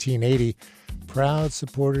since 1980. Proud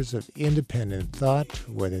supporters of independent thought,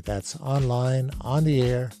 whether that's online, on the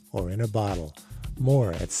air, or in a bottle.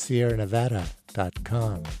 More at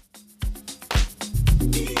sierranevada.com.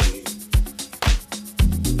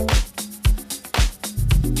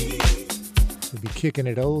 We'll be kicking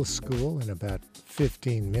it old school in about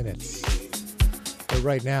 15 minutes. But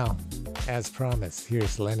right now, as promised,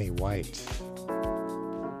 here's Lenny White.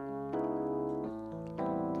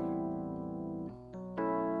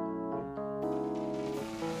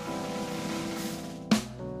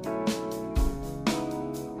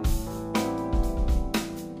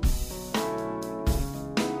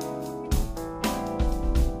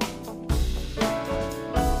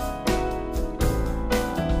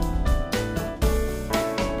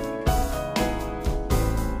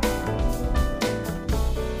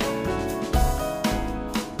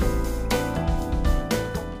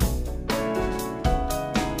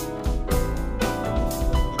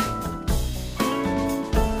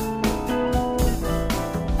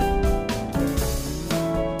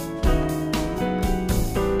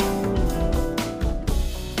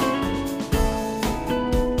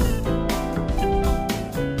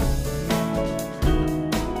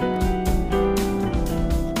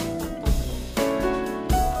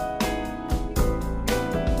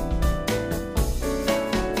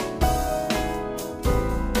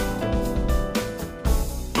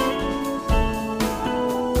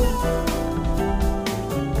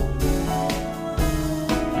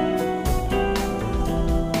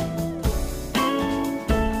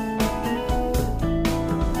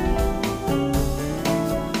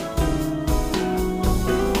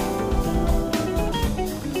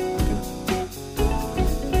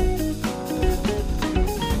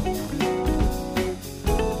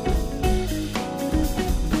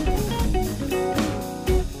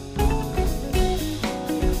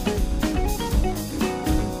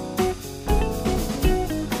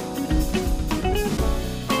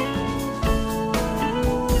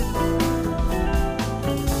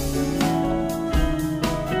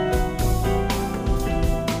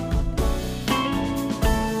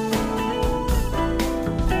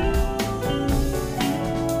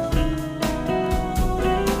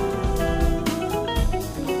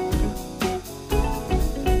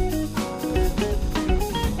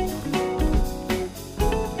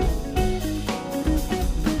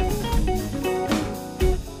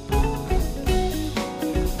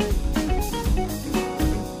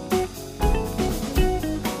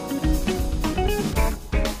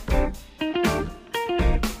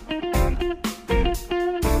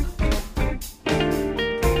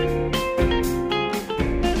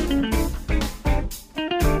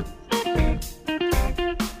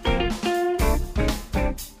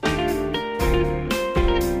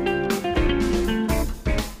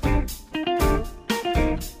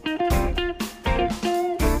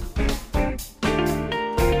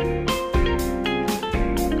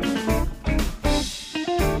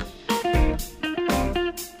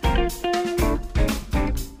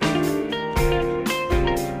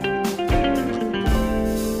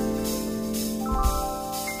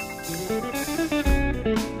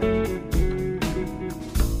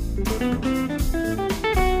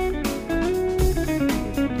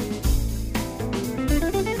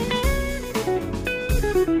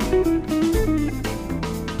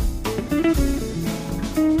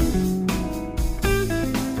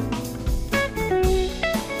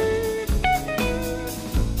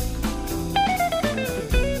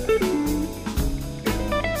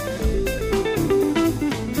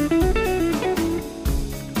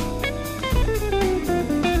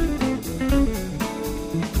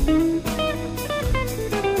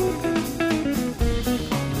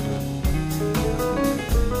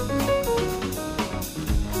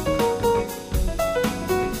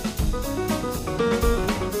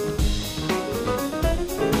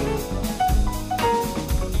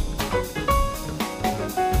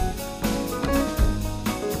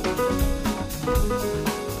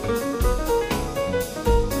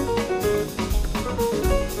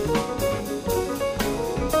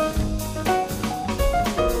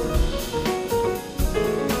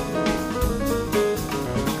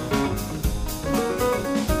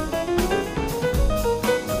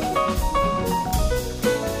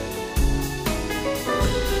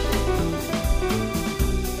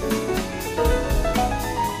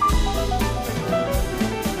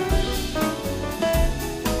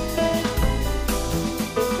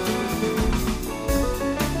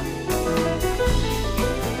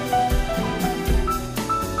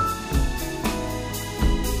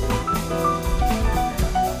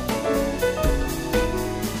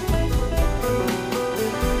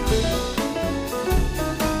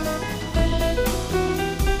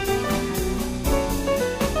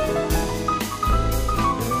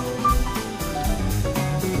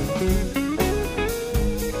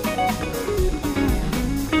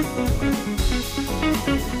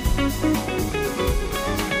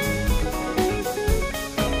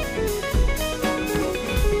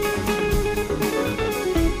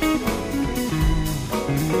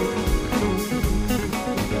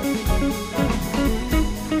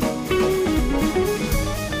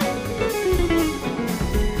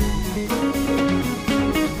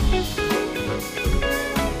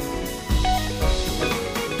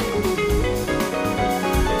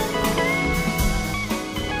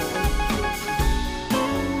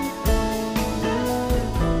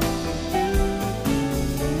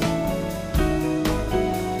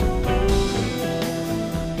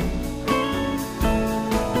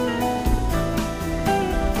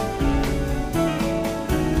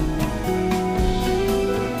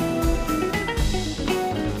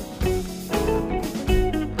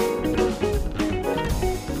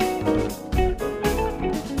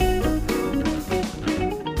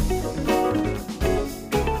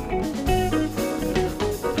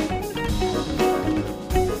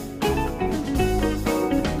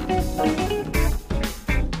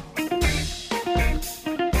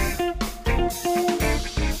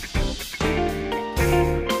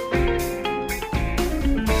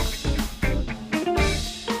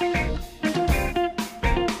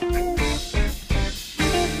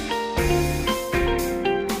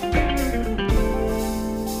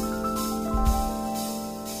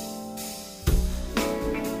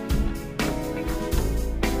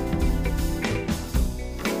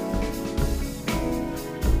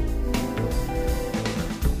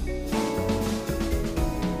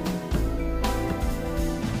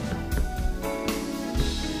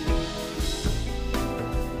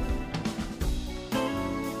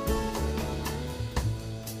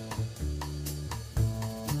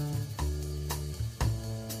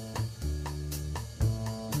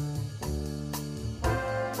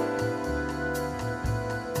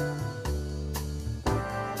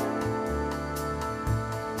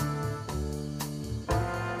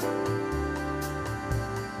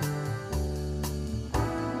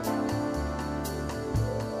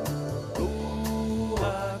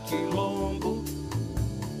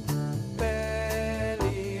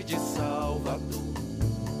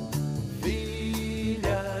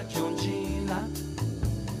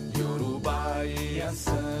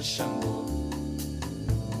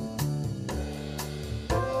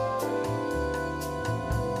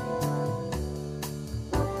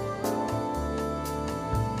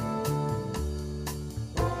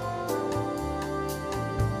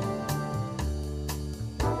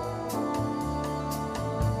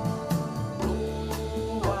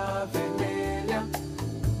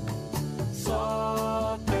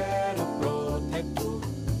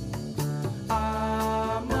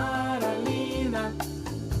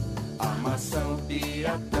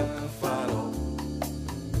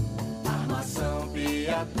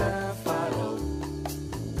 Beata Farol.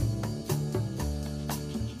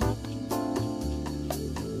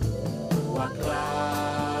 Lua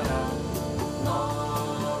clara,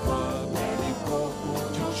 nova, pele e corpo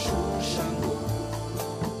de Oxum Xangô.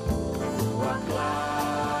 Lua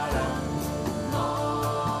clara,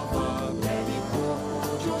 nova, pele e corpo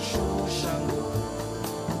de Oxum Xangô.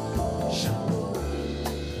 Xangô.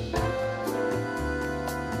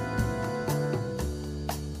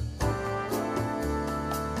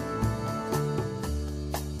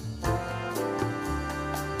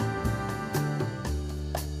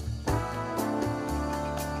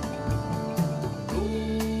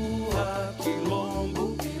 Lua,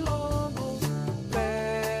 quilombo, quilombo,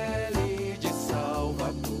 pele de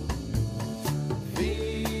Salvador,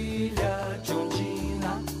 filha de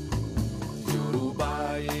Ondina,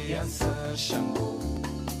 Yorubá e Ançã Xangô.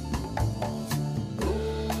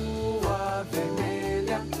 Lua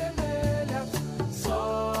vermelha, vermelha,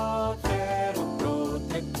 só quero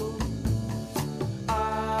protetor.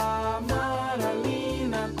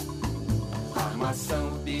 Amaralina,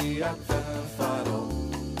 armação Biatã Farol.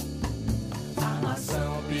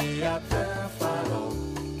 Armação Biatã Farol.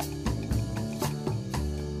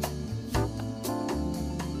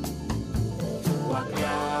 Lua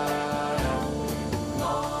clara,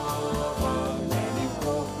 nova, pele e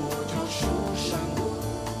corpo de Oxum Xangô.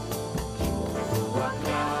 Lua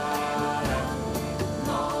clara,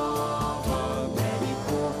 nova, pele e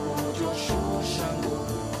corpo de Oxum Xangô.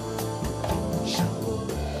 Xangô.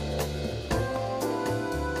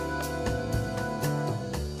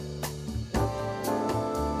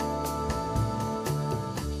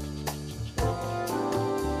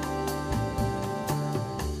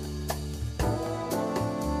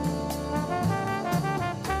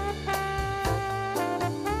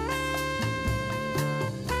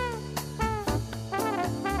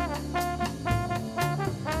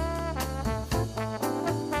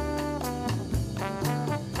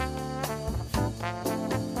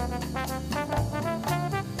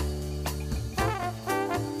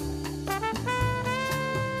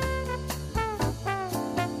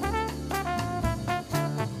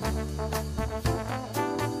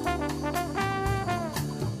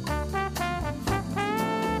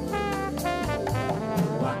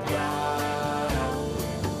 Lua clara,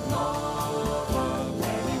 nova,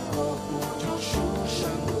 pele e corpo de Oxum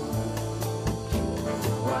Xangô.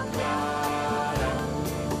 Lua clara,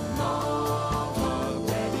 nova,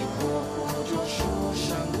 pele e corpo de Oxum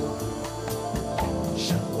Xangô.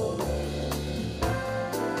 Xangô.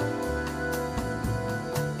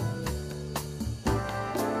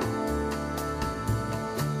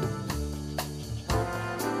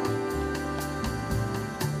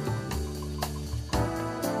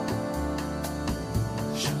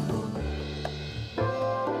 Xangô.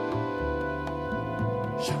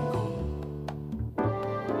 Xangô.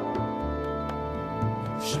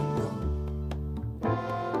 Xangô.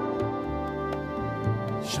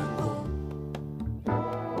 Xangô.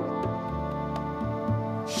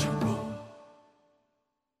 Xangô.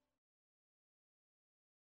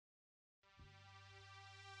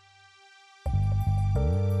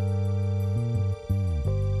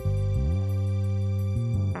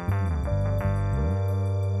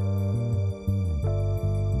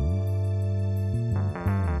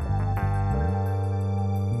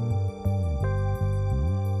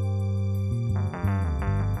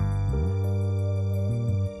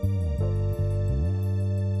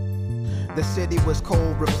 The city was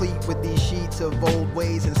cold, replete with these sheets of old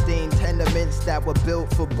ways and stained tenements that were built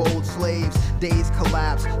for bold slaves. Days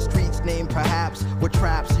collapsed, streets named perhaps were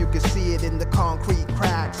traps. You could see it in the concrete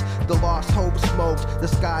cracks. The lost hope smoked, the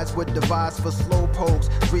skies were devised for slow pokes.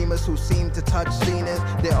 Dreamers who seemed to touch zenith,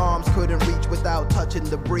 their arms couldn't reach without touching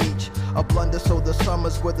the breach. A blunder, so the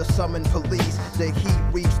summers were the summoned police. The heat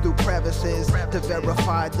reached through crevices to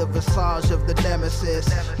verify the visage of the nemesis.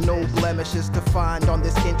 No blemishes to find on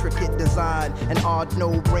this intricate design. An odd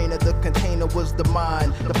no-brainer, the container was the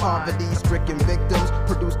mine. The poverty-stricken victims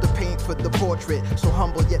produced the paint for the portrait. So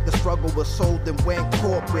humble, yet the struggle was sold and went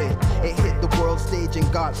corporate. It hit the world stage and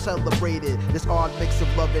got celebrated. This odd mix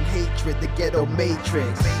of love and hatred, the ghetto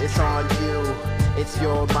matrix. It's on you, it's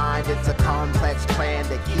your mind, it's a complex plan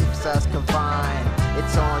that keeps us confined.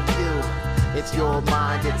 It's on you, it's your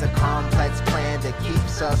mind, it's a complex plan that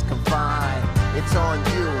keeps us confined. It's on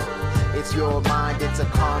you, it's your mind, it's a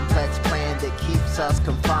complex plan that keeps us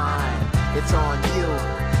confined. It's on you,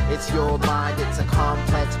 it's your mind, it's a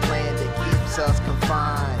complex plan that keeps us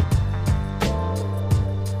confined.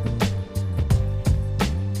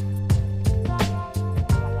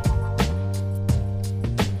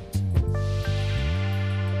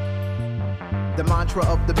 The mantra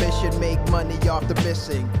of the mission, make money off the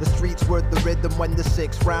missing. The streets were the rhythm when the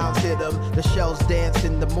 6 rounds hit them. The shells dance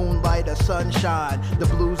in the moonlight or sunshine. The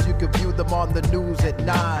blues, you could view them on the news at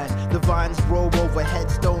 9. The vines grow over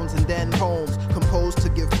headstones and then homes, composed to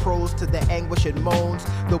give prose to the anguish and moans.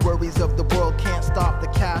 The worries of the world can't stop the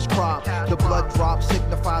cash crop. The blood drop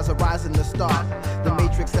signifies a rise in the stock. The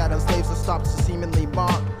matrix that enslaves the stops to seemingly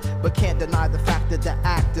mock, but can't deny the fact that the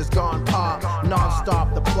act is gone pop.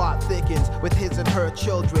 Non-stop, the plot thickens with his and her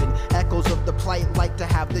children. Echoes of the plight like to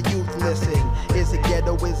have the youth listen. Is it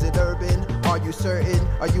ghetto, is it urban? Are you certain?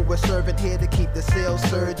 Are you a servant here to keep the sales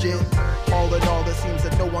surging? All in all, it seems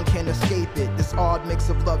that no one can escape it. This odd mix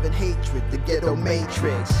of love and hatred, the ghetto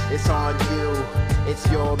matrix. It's on you, it's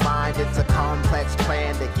your mind, it's a complex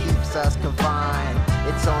plan that keeps us confined.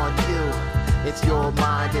 It's on you, it's your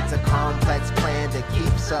mind, it's a complex plan that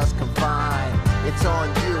keeps us confined. It's on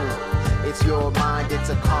you, it's your mind, it's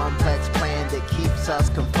a complex plan that keeps us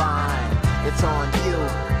confined. It's on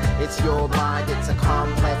you, it's your mind, it's a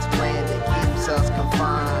complex plan that keeps us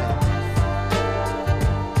confined.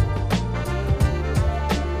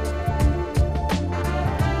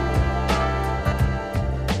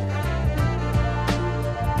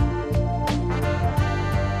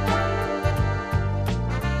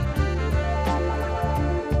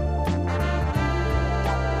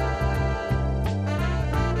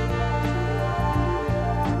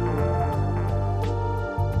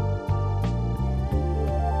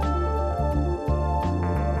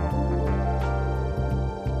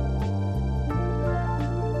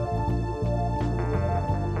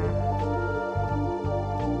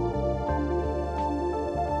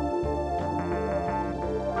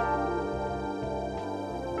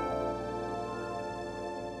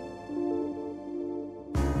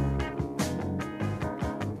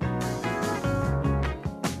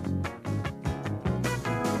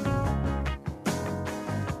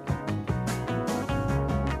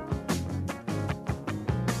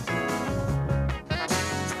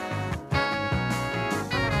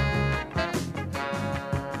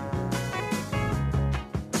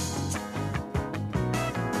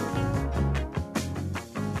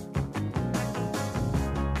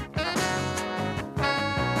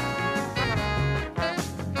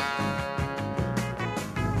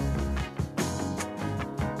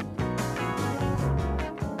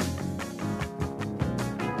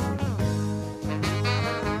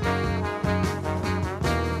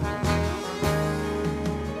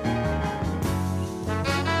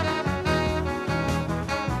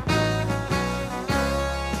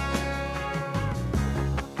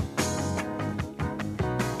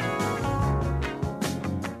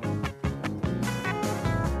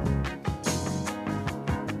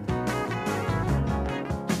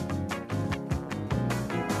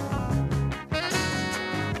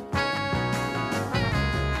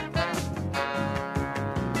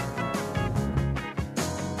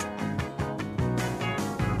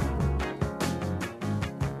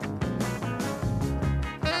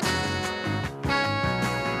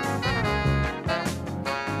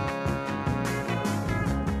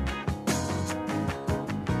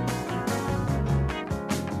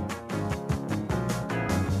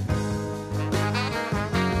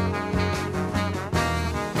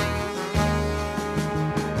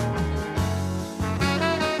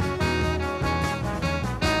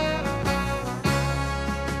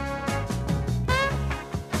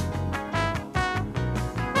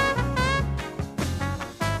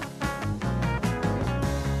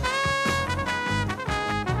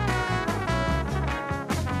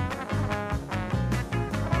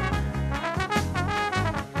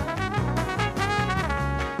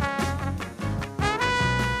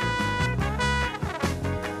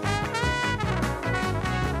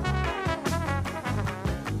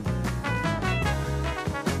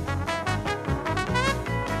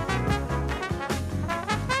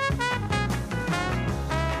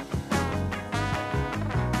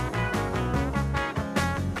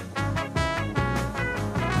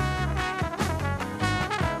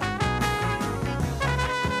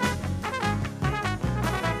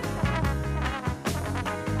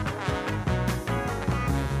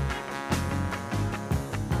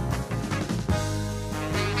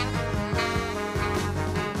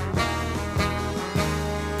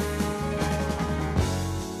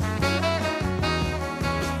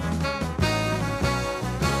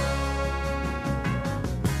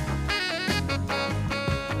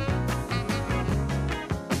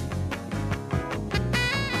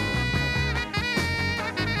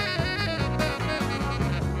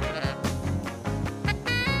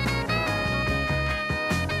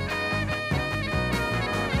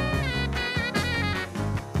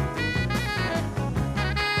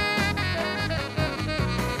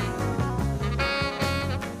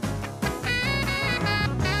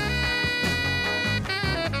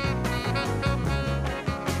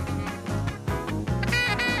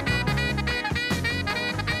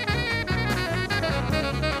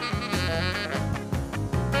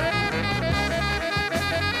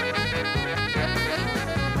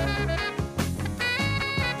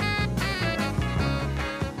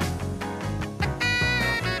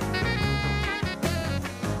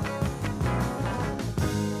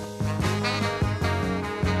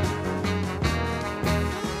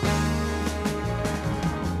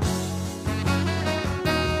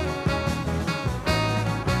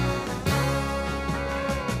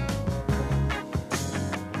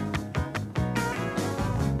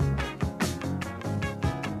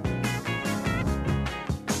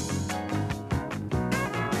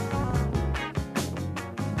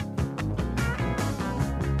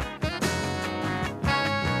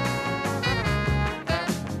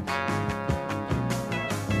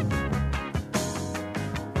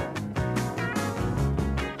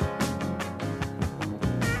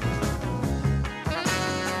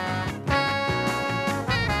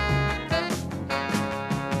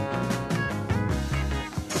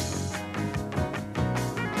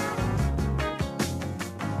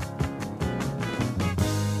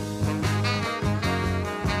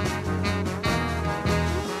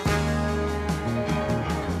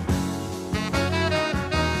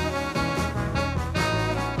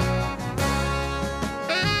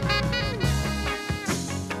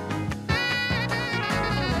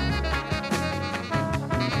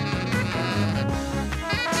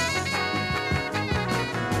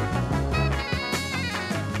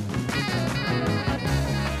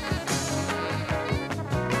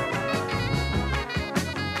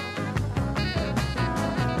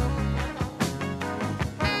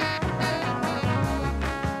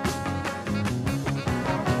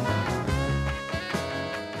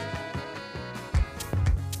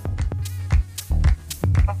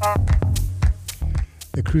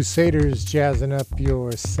 The Crusaders jazzing up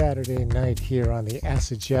your Saturday night here on the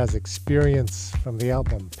Acid Jazz Experience from the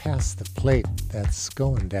album Pass the Plate, that's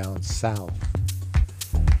going down south.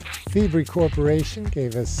 Thievery Corporation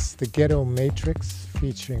gave us the Ghetto Matrix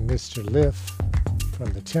featuring Mr. Liff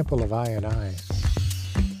from the Temple of I&I.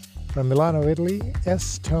 From Milano, Italy,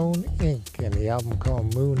 S-Tone Inc. and the album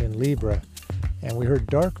called Moon in Libra. And we heard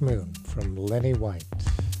Dark Moon from Lenny White.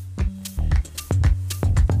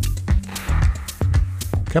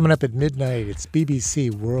 Coming up at midnight, it's BBC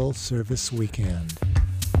World Service Weekend.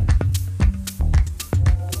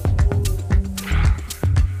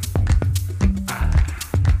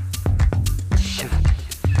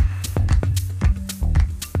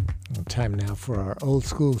 Time now for our old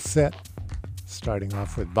school set, starting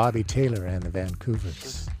off with Bobby Taylor and the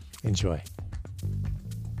Vancouvers. Enjoy.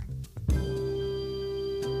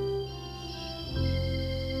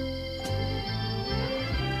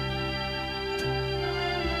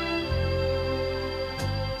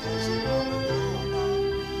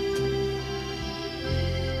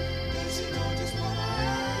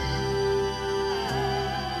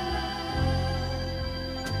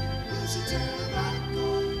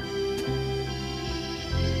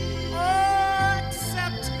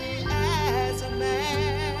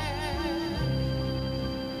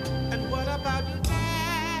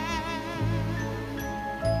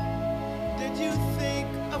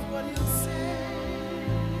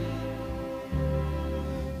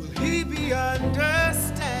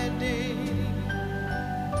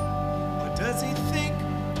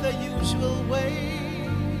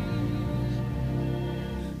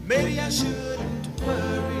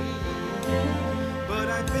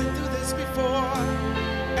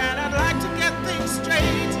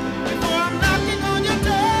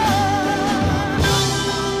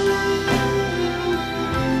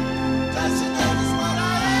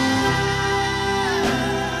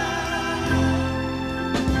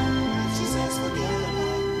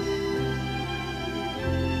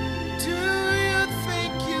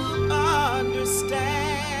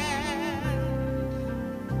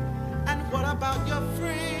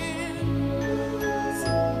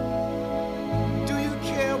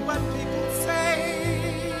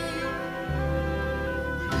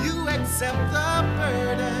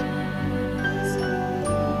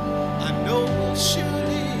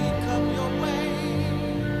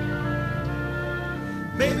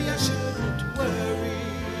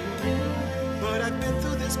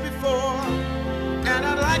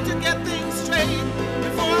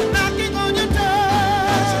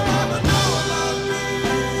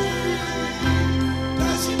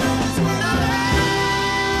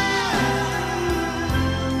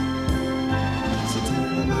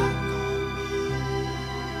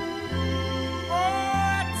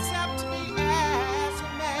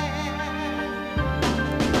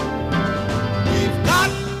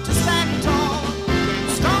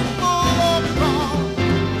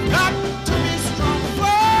 Got to be strong for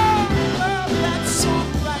love, that's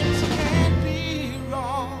all.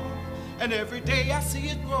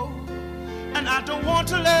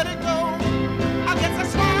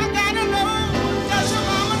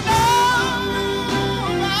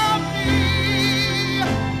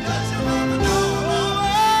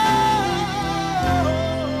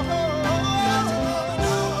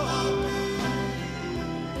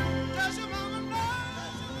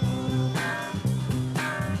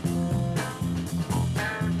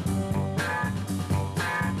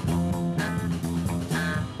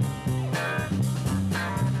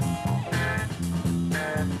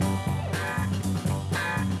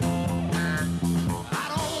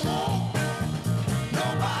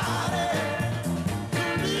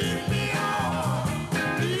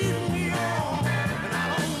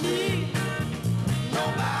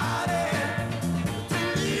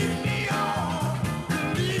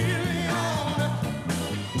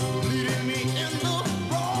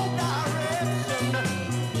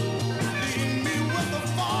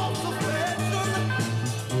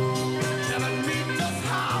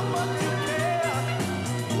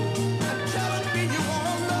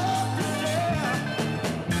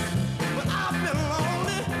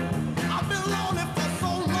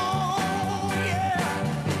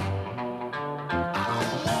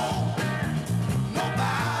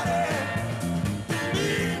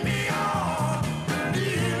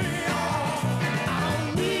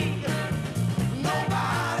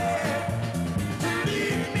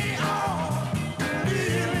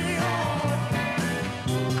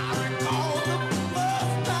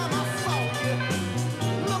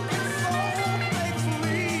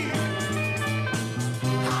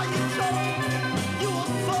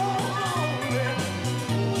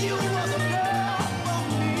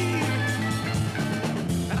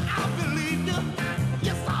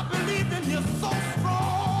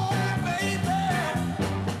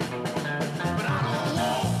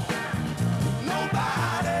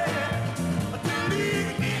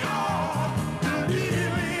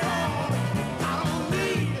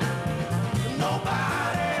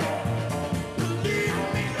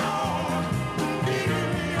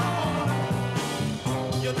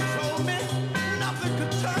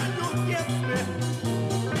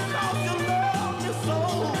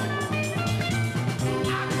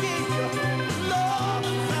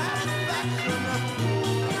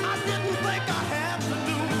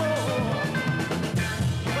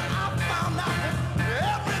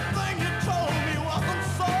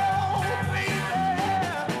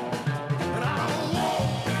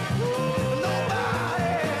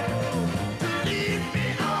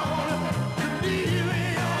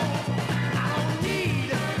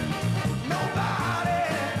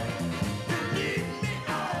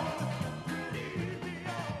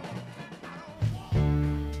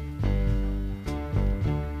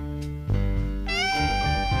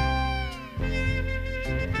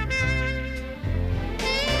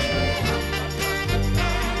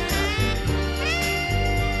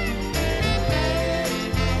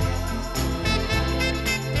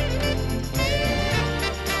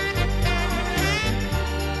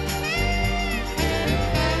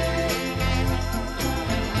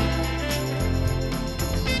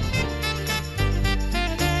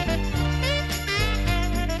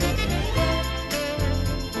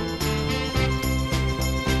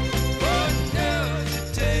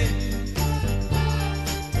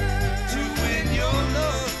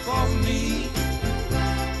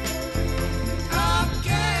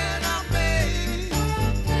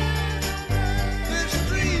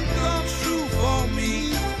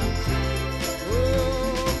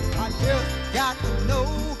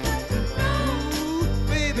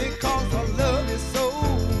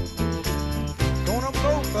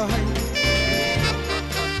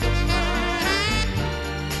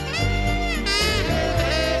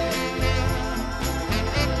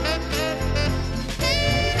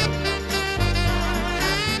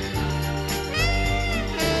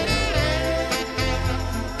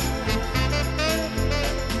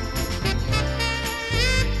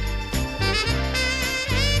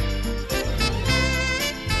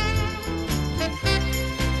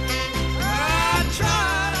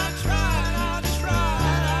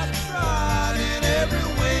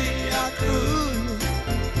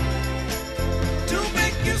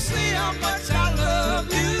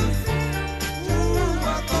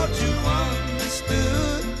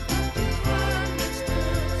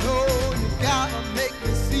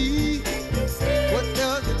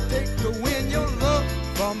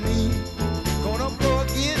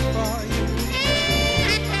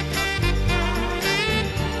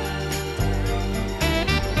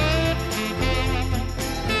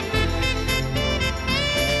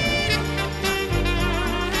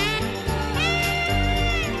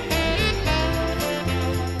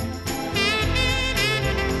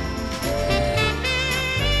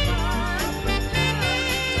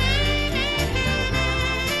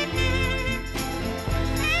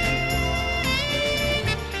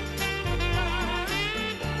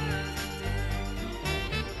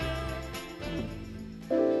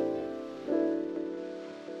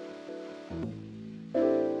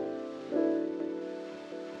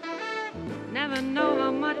 Never know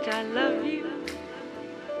how much I love you.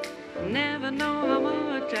 Never know how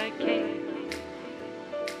much I care.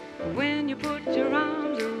 When you put your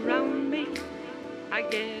arms around me, I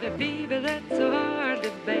get a fever that's so hard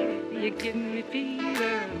to bear. You give me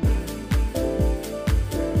fever.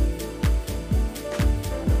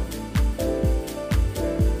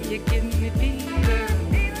 You give me fever.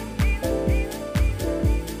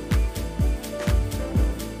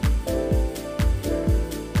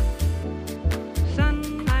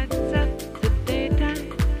 Sun lights up the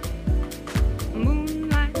daytime, moon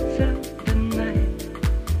lights up the night.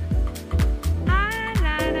 I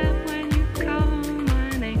light up when you call my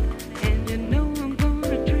name, and you know I'm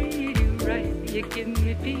gonna treat you right. You give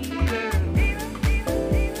me fever.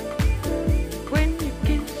 When you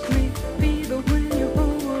kiss me, fever when you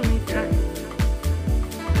hold me tight.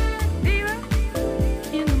 Fever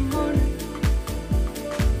in the morning,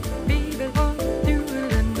 fever all through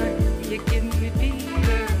the night. You give me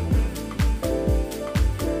fever.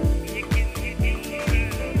 You give me fever.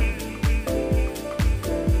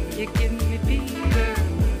 You give me fever.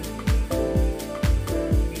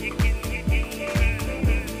 You give me fever.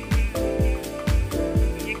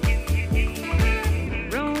 You give me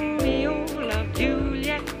fever. Romeo loved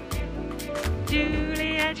Juliet.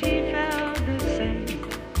 Juliet, she felt the same.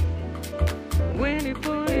 When he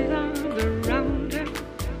put his arms around her,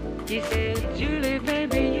 he said, Julie,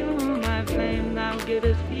 baby, you're my flame. Now give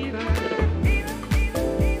us fever.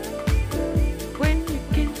 When you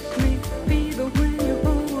kiss me, fever when you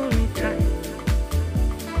hold me tight.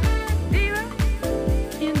 Fever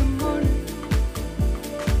in the morning,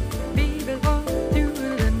 fever all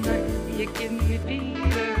through the night. You give me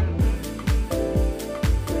fever.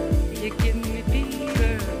 You give me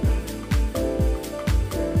fever.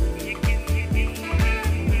 You give me fever.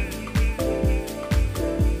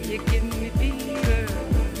 You give me fever.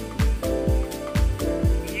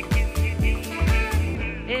 You give me fever.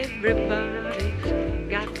 Everybody's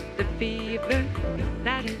got the fever.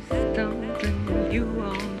 That is something you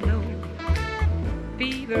all know.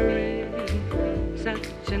 Fever is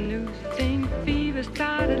such a new thing. Fever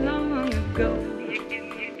started long ago.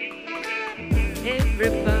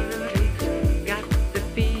 Everybody's got the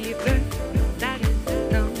fever. That is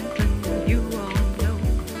something you all know.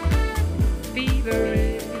 Fever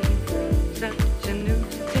is such a new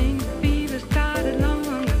thing. Fever started long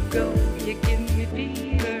ago. You give me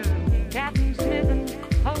fever. Captain Smith and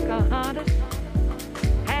Pocahontas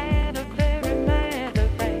had a very mad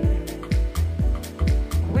affair.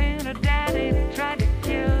 When her daddy tried to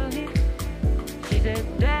kill him, she said,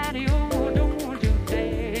 Daddy, oh, don't you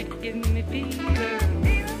dare give me fever.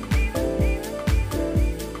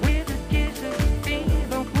 With his kisses,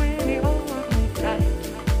 fever when he holds me tight.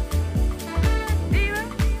 Fever,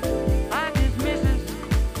 like his missus.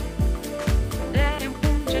 Daddy,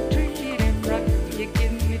 won't you treat him right? You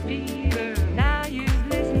give me fever. Now you've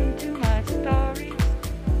listened to my story.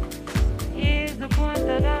 Here's the point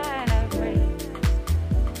that I have made.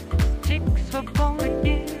 Chicks were born to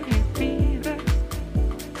give me fever.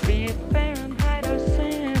 Be it Fahrenheit or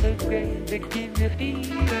centigrade, they give me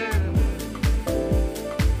fever.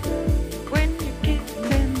 When you kiss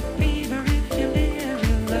them, fever, if you live,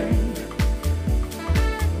 you learn.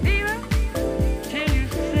 Fever, till you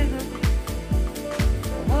sizzle.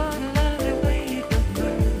 What a lovely way to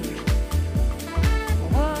burn.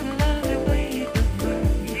 What a lovely way to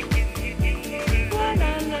burn. What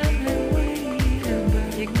a lovely way to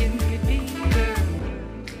burn. You give me fever.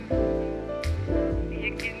 You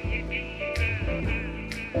give me fever.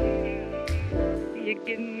 You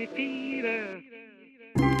give me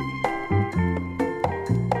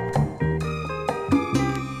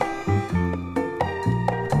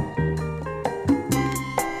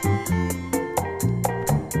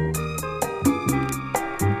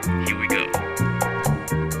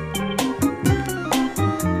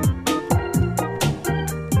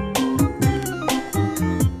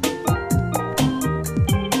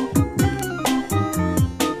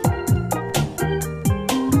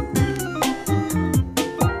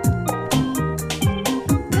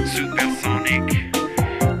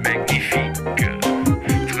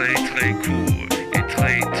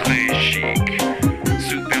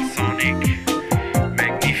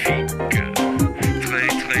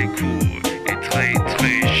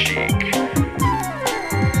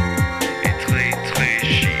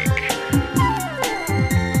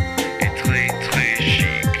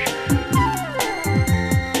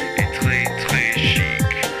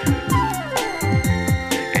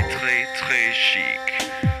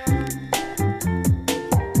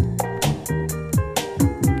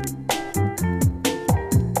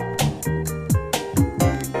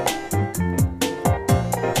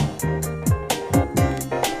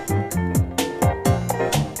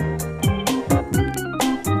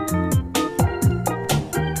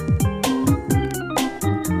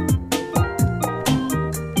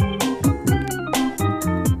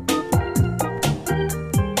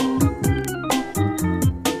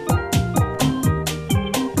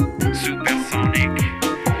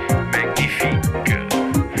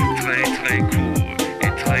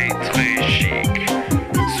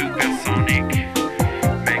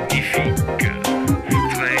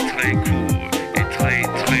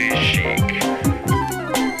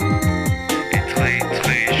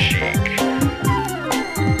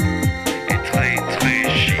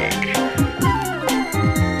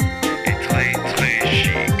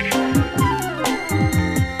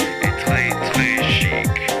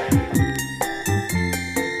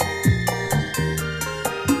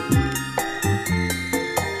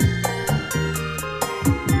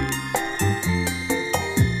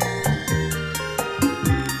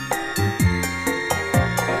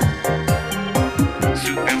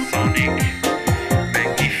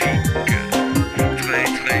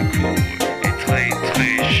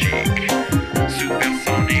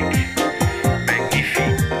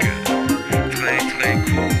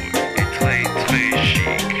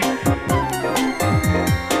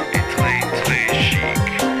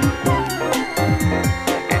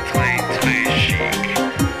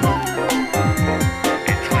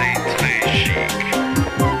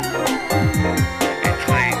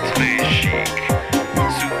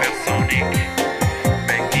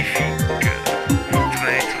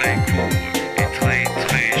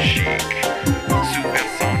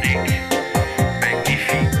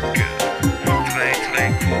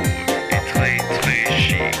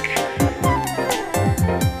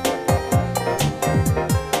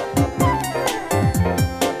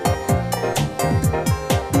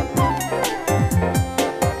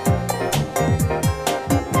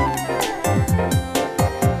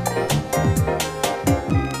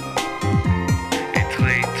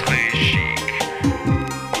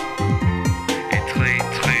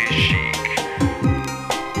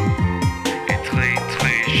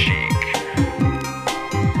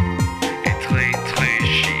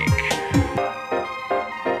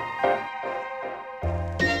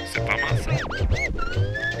C'est pas mal ça.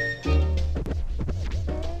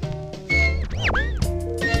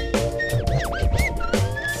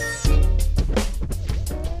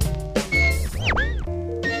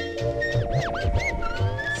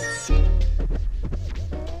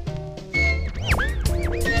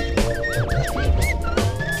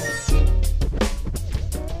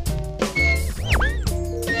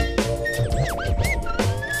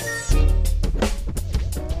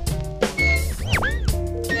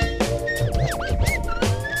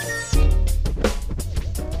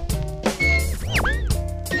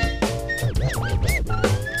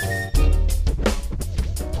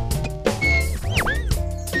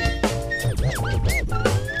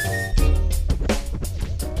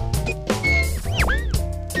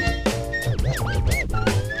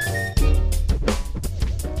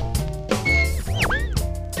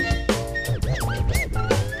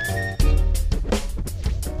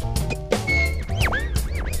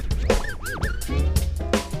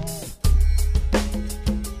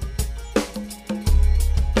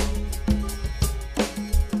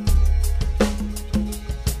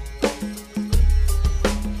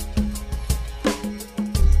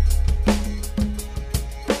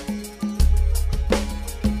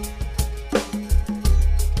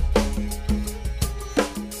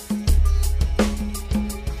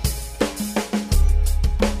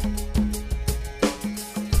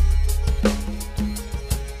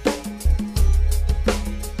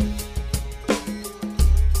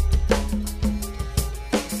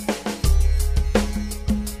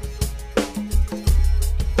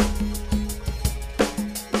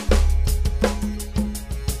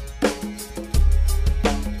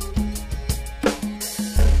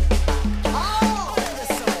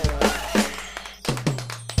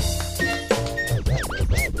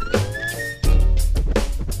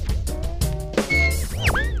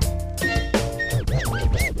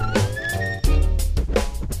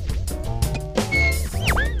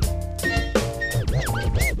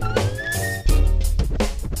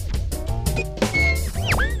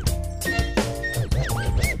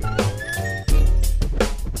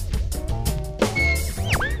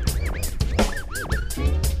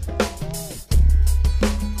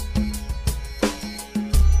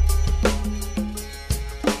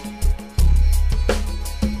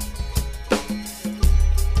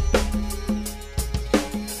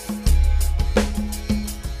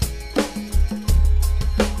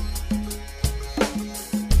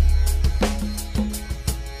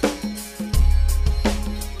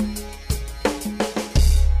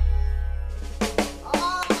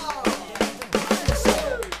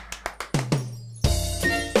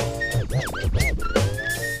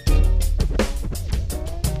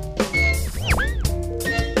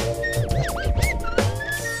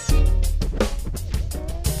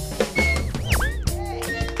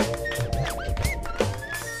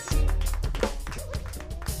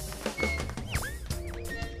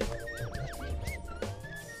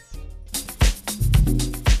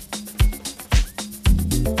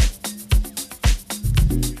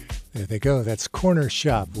 They go. That's Corner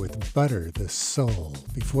Shop with Butter the Soul.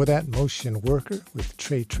 Before that, Motion Worker with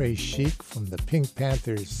Trey Trey Chic from the Pink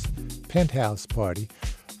Panthers Penthouse Party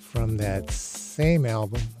from that same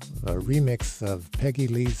album, a remix of Peggy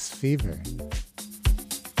Lee's Fever.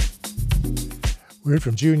 We heard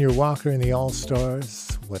from Junior Walker and the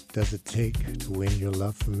All-Stars, What Does It Take to Win Your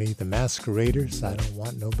Love from Me? The Masqueraders, I Don't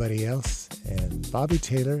Want Nobody Else, and Bobby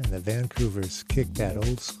Taylor and the Vancouvers kicked that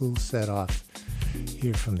old school set off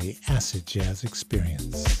here from the Acid Jazz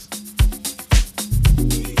Experience.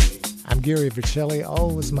 I'm Gary Vercelli.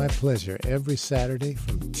 Always my pleasure every Saturday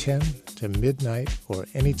from 10 to midnight or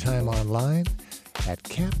anytime online at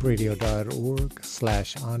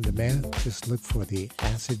capradio.org/on-demand. Just look for the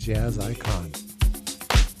Acid Jazz icon.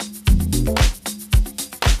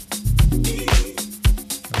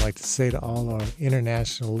 I'd like to say to all our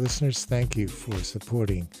international listeners, thank you for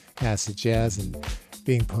supporting Acid Jazz and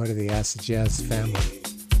being part of the Acid Jazz family.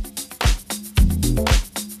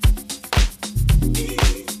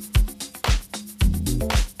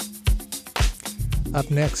 Up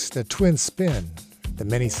next, a twin spin, the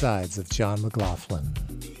many sides of John McLaughlin.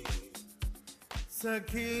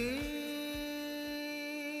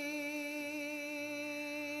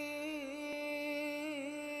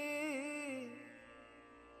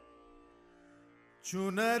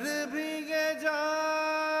 चुनर भीगे जाए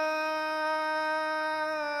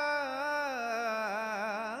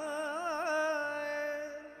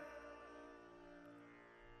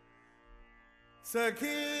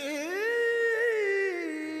सखी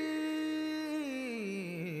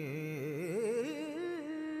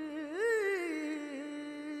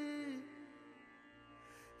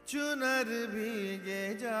चुनर भीगे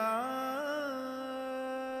जा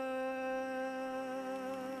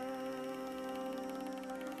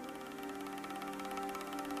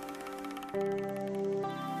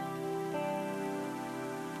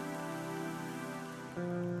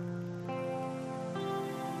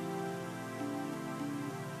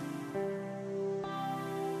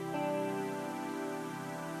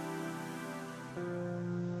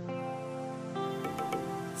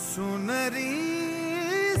सुनरी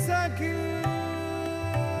सखी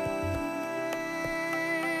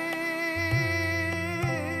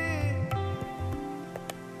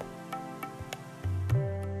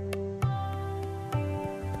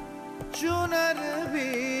चुनर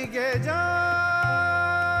भीगे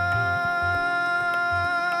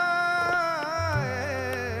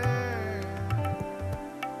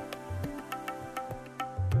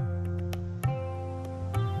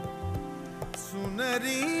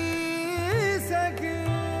सुनरी सखी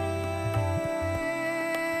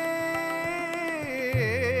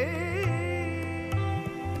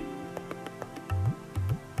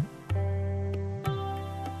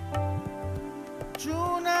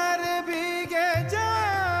चुनर भीगे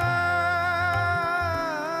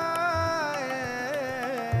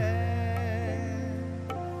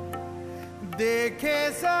देखे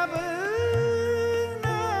सब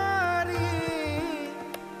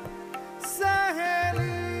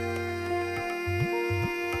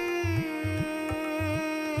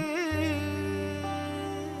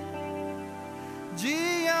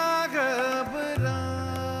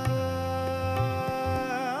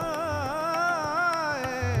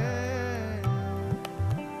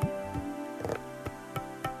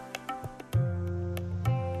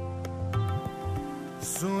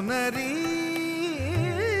सुनरी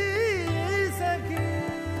सखी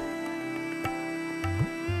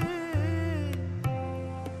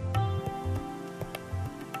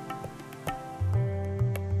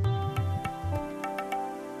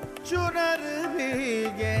चुनर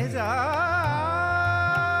भीगे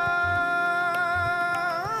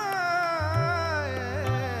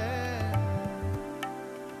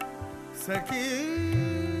सखी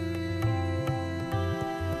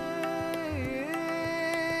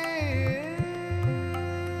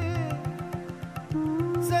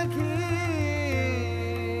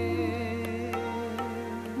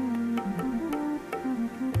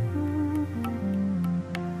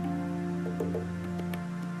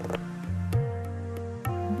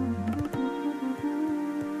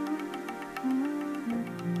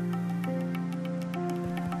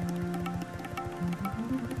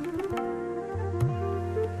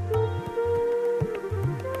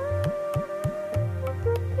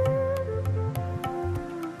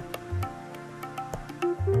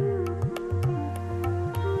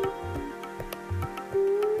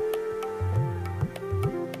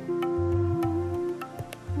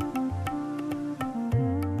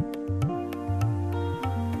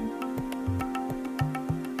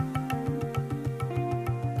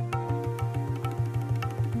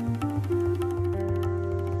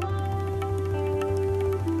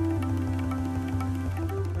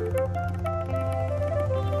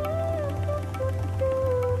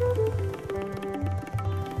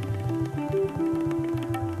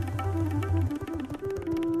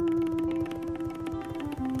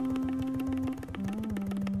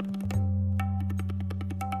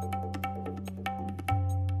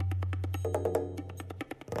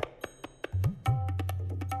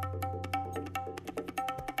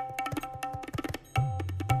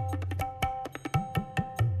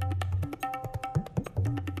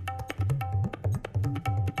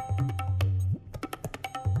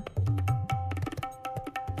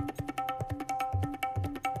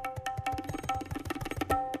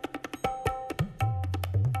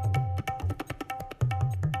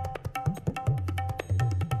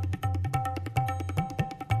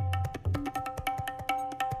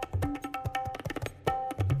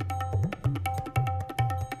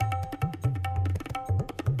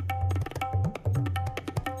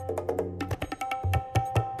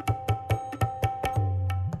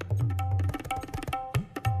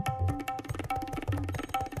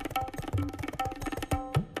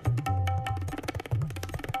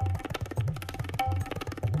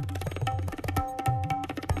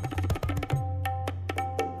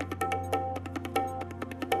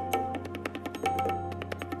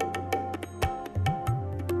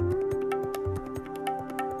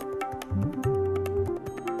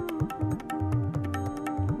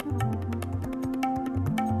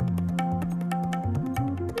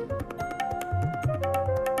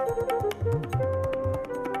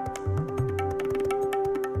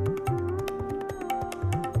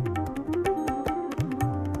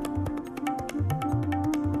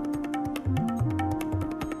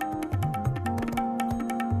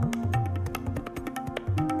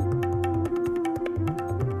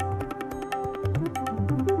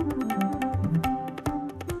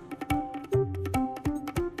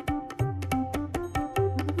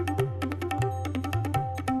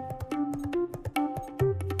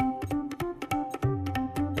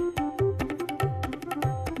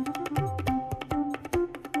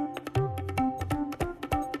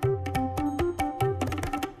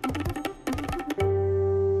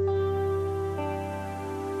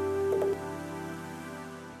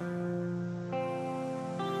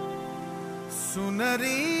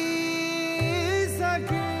Chunari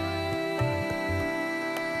Saki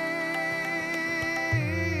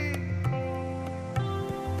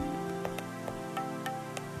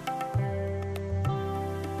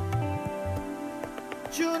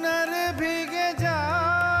चुनर भीगे जाए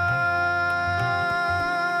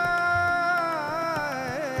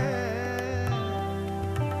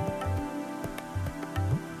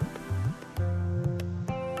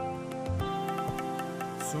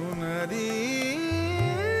सुनरी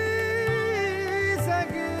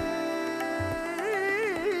सगी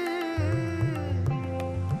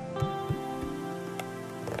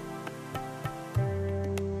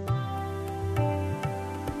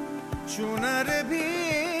चुनर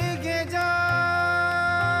भीगे जाए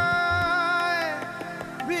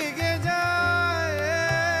भीगे जाए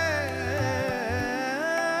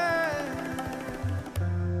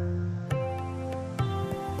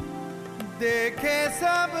देखे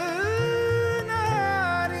सब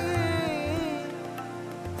नारी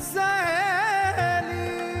सहेली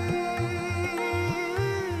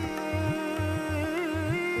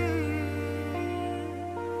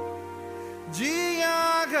जिया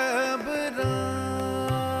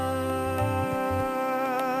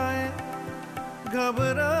घबराए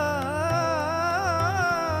घबराए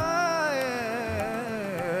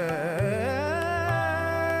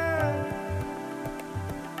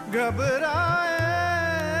घबराए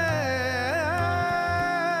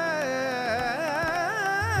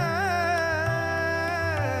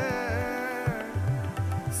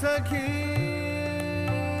सखी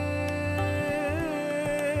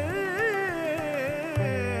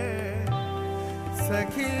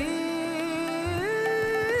सखी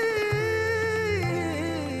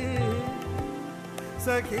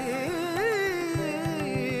सखी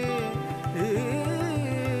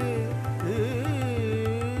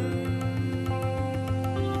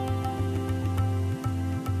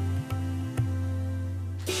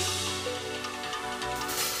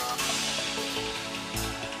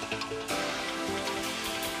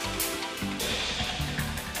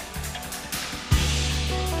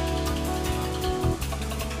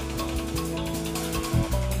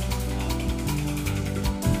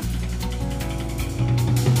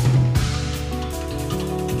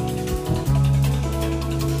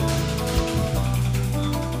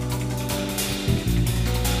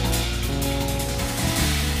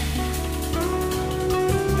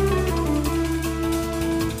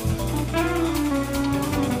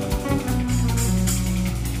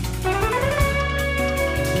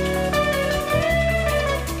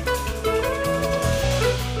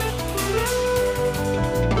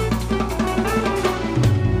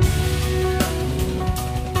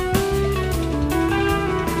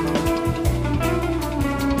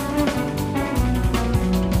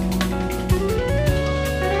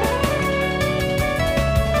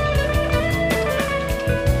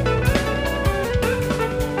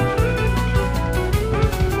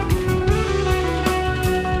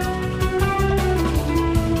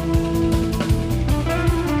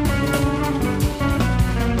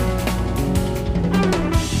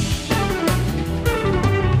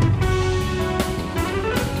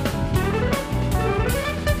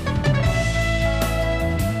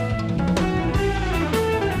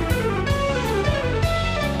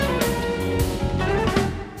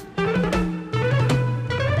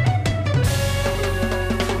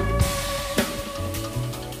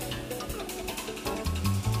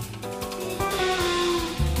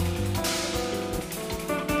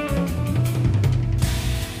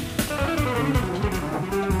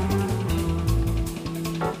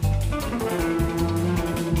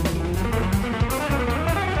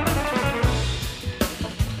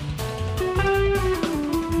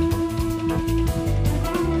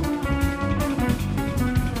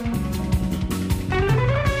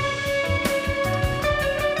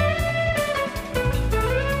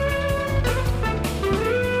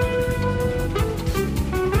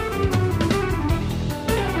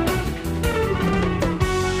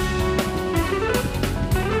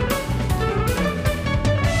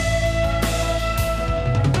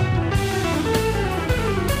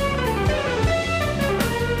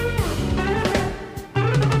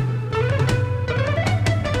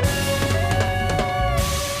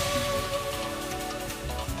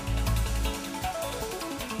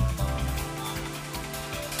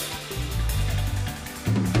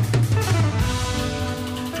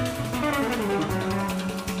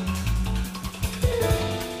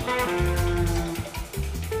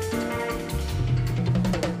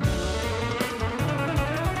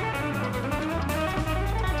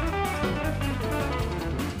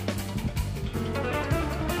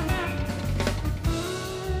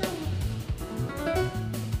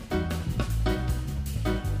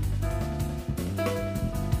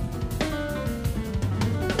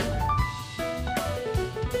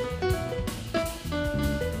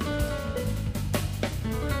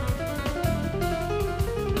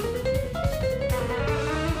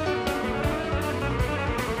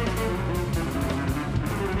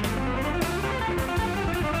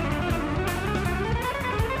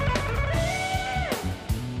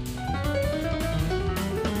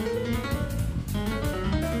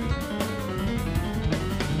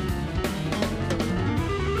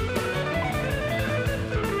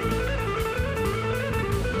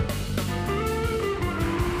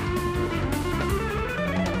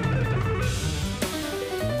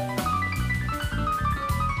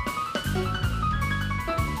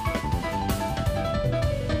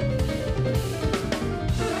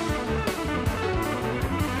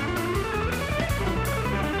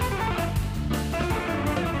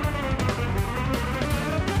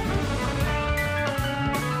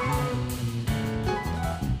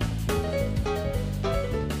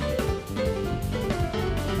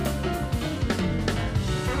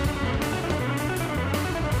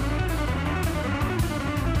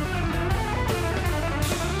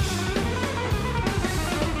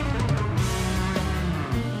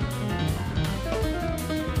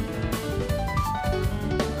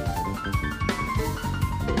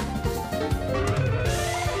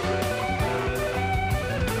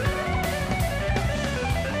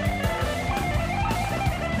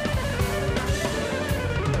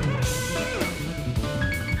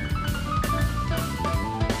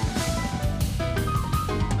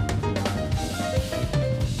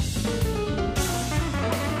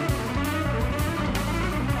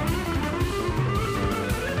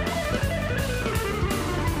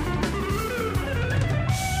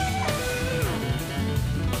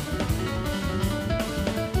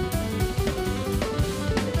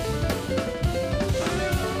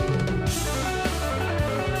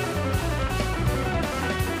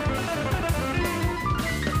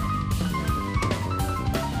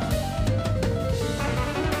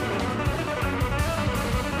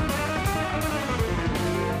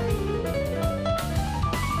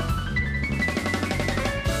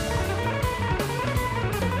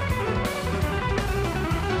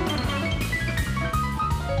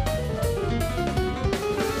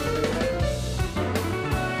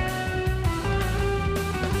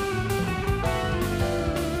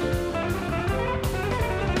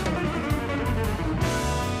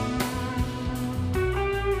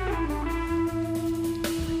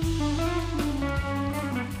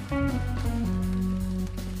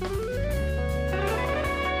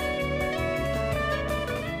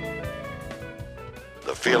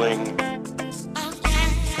feeling,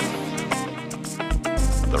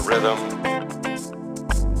 the rhythm,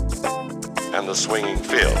 and the swinging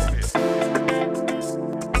feel.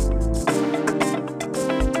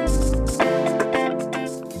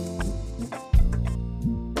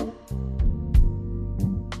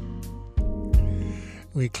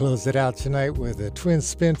 We close it out tonight with a twin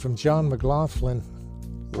spin from John McLaughlin,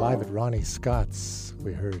 live at Ronnie Scott's.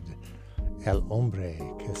 We heard El Hombre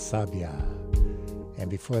Que Sabia. And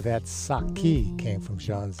before that, Saki came from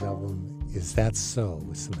John's album, Is That So?,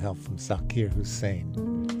 with some help from Zakir Hussain.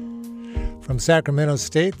 From Sacramento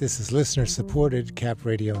State, this is listener-supported Cap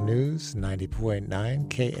Radio News, 90.9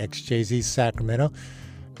 KXJZ Sacramento,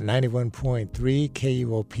 91.3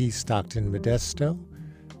 KUOP Stockton Modesto,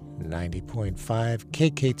 90.5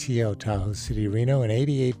 KKTO Tahoe City Reno, and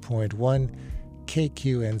 88.1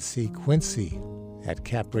 KQNC Quincy at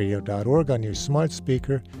capradio.org on your smart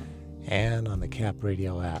speaker and on the Cap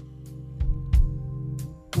Radio app.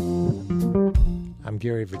 I'm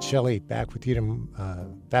Gary Vercelli, back with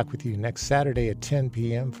you next Saturday at 10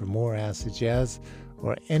 p.m. for more Acid Jazz,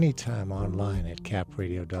 or anytime online at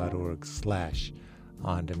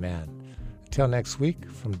capradio.org/on-demand. Until next week,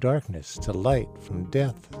 from darkness to light, from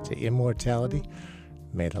death to immortality,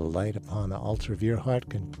 may the light upon the altar of your heart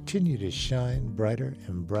continue to shine brighter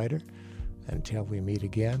and brighter until we meet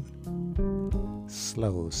again.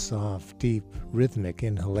 Slow, soft, deep, rhythmic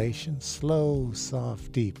inhalation. Slow,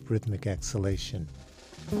 soft, deep, rhythmic exhalation.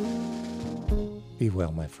 Be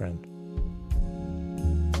well, my friend.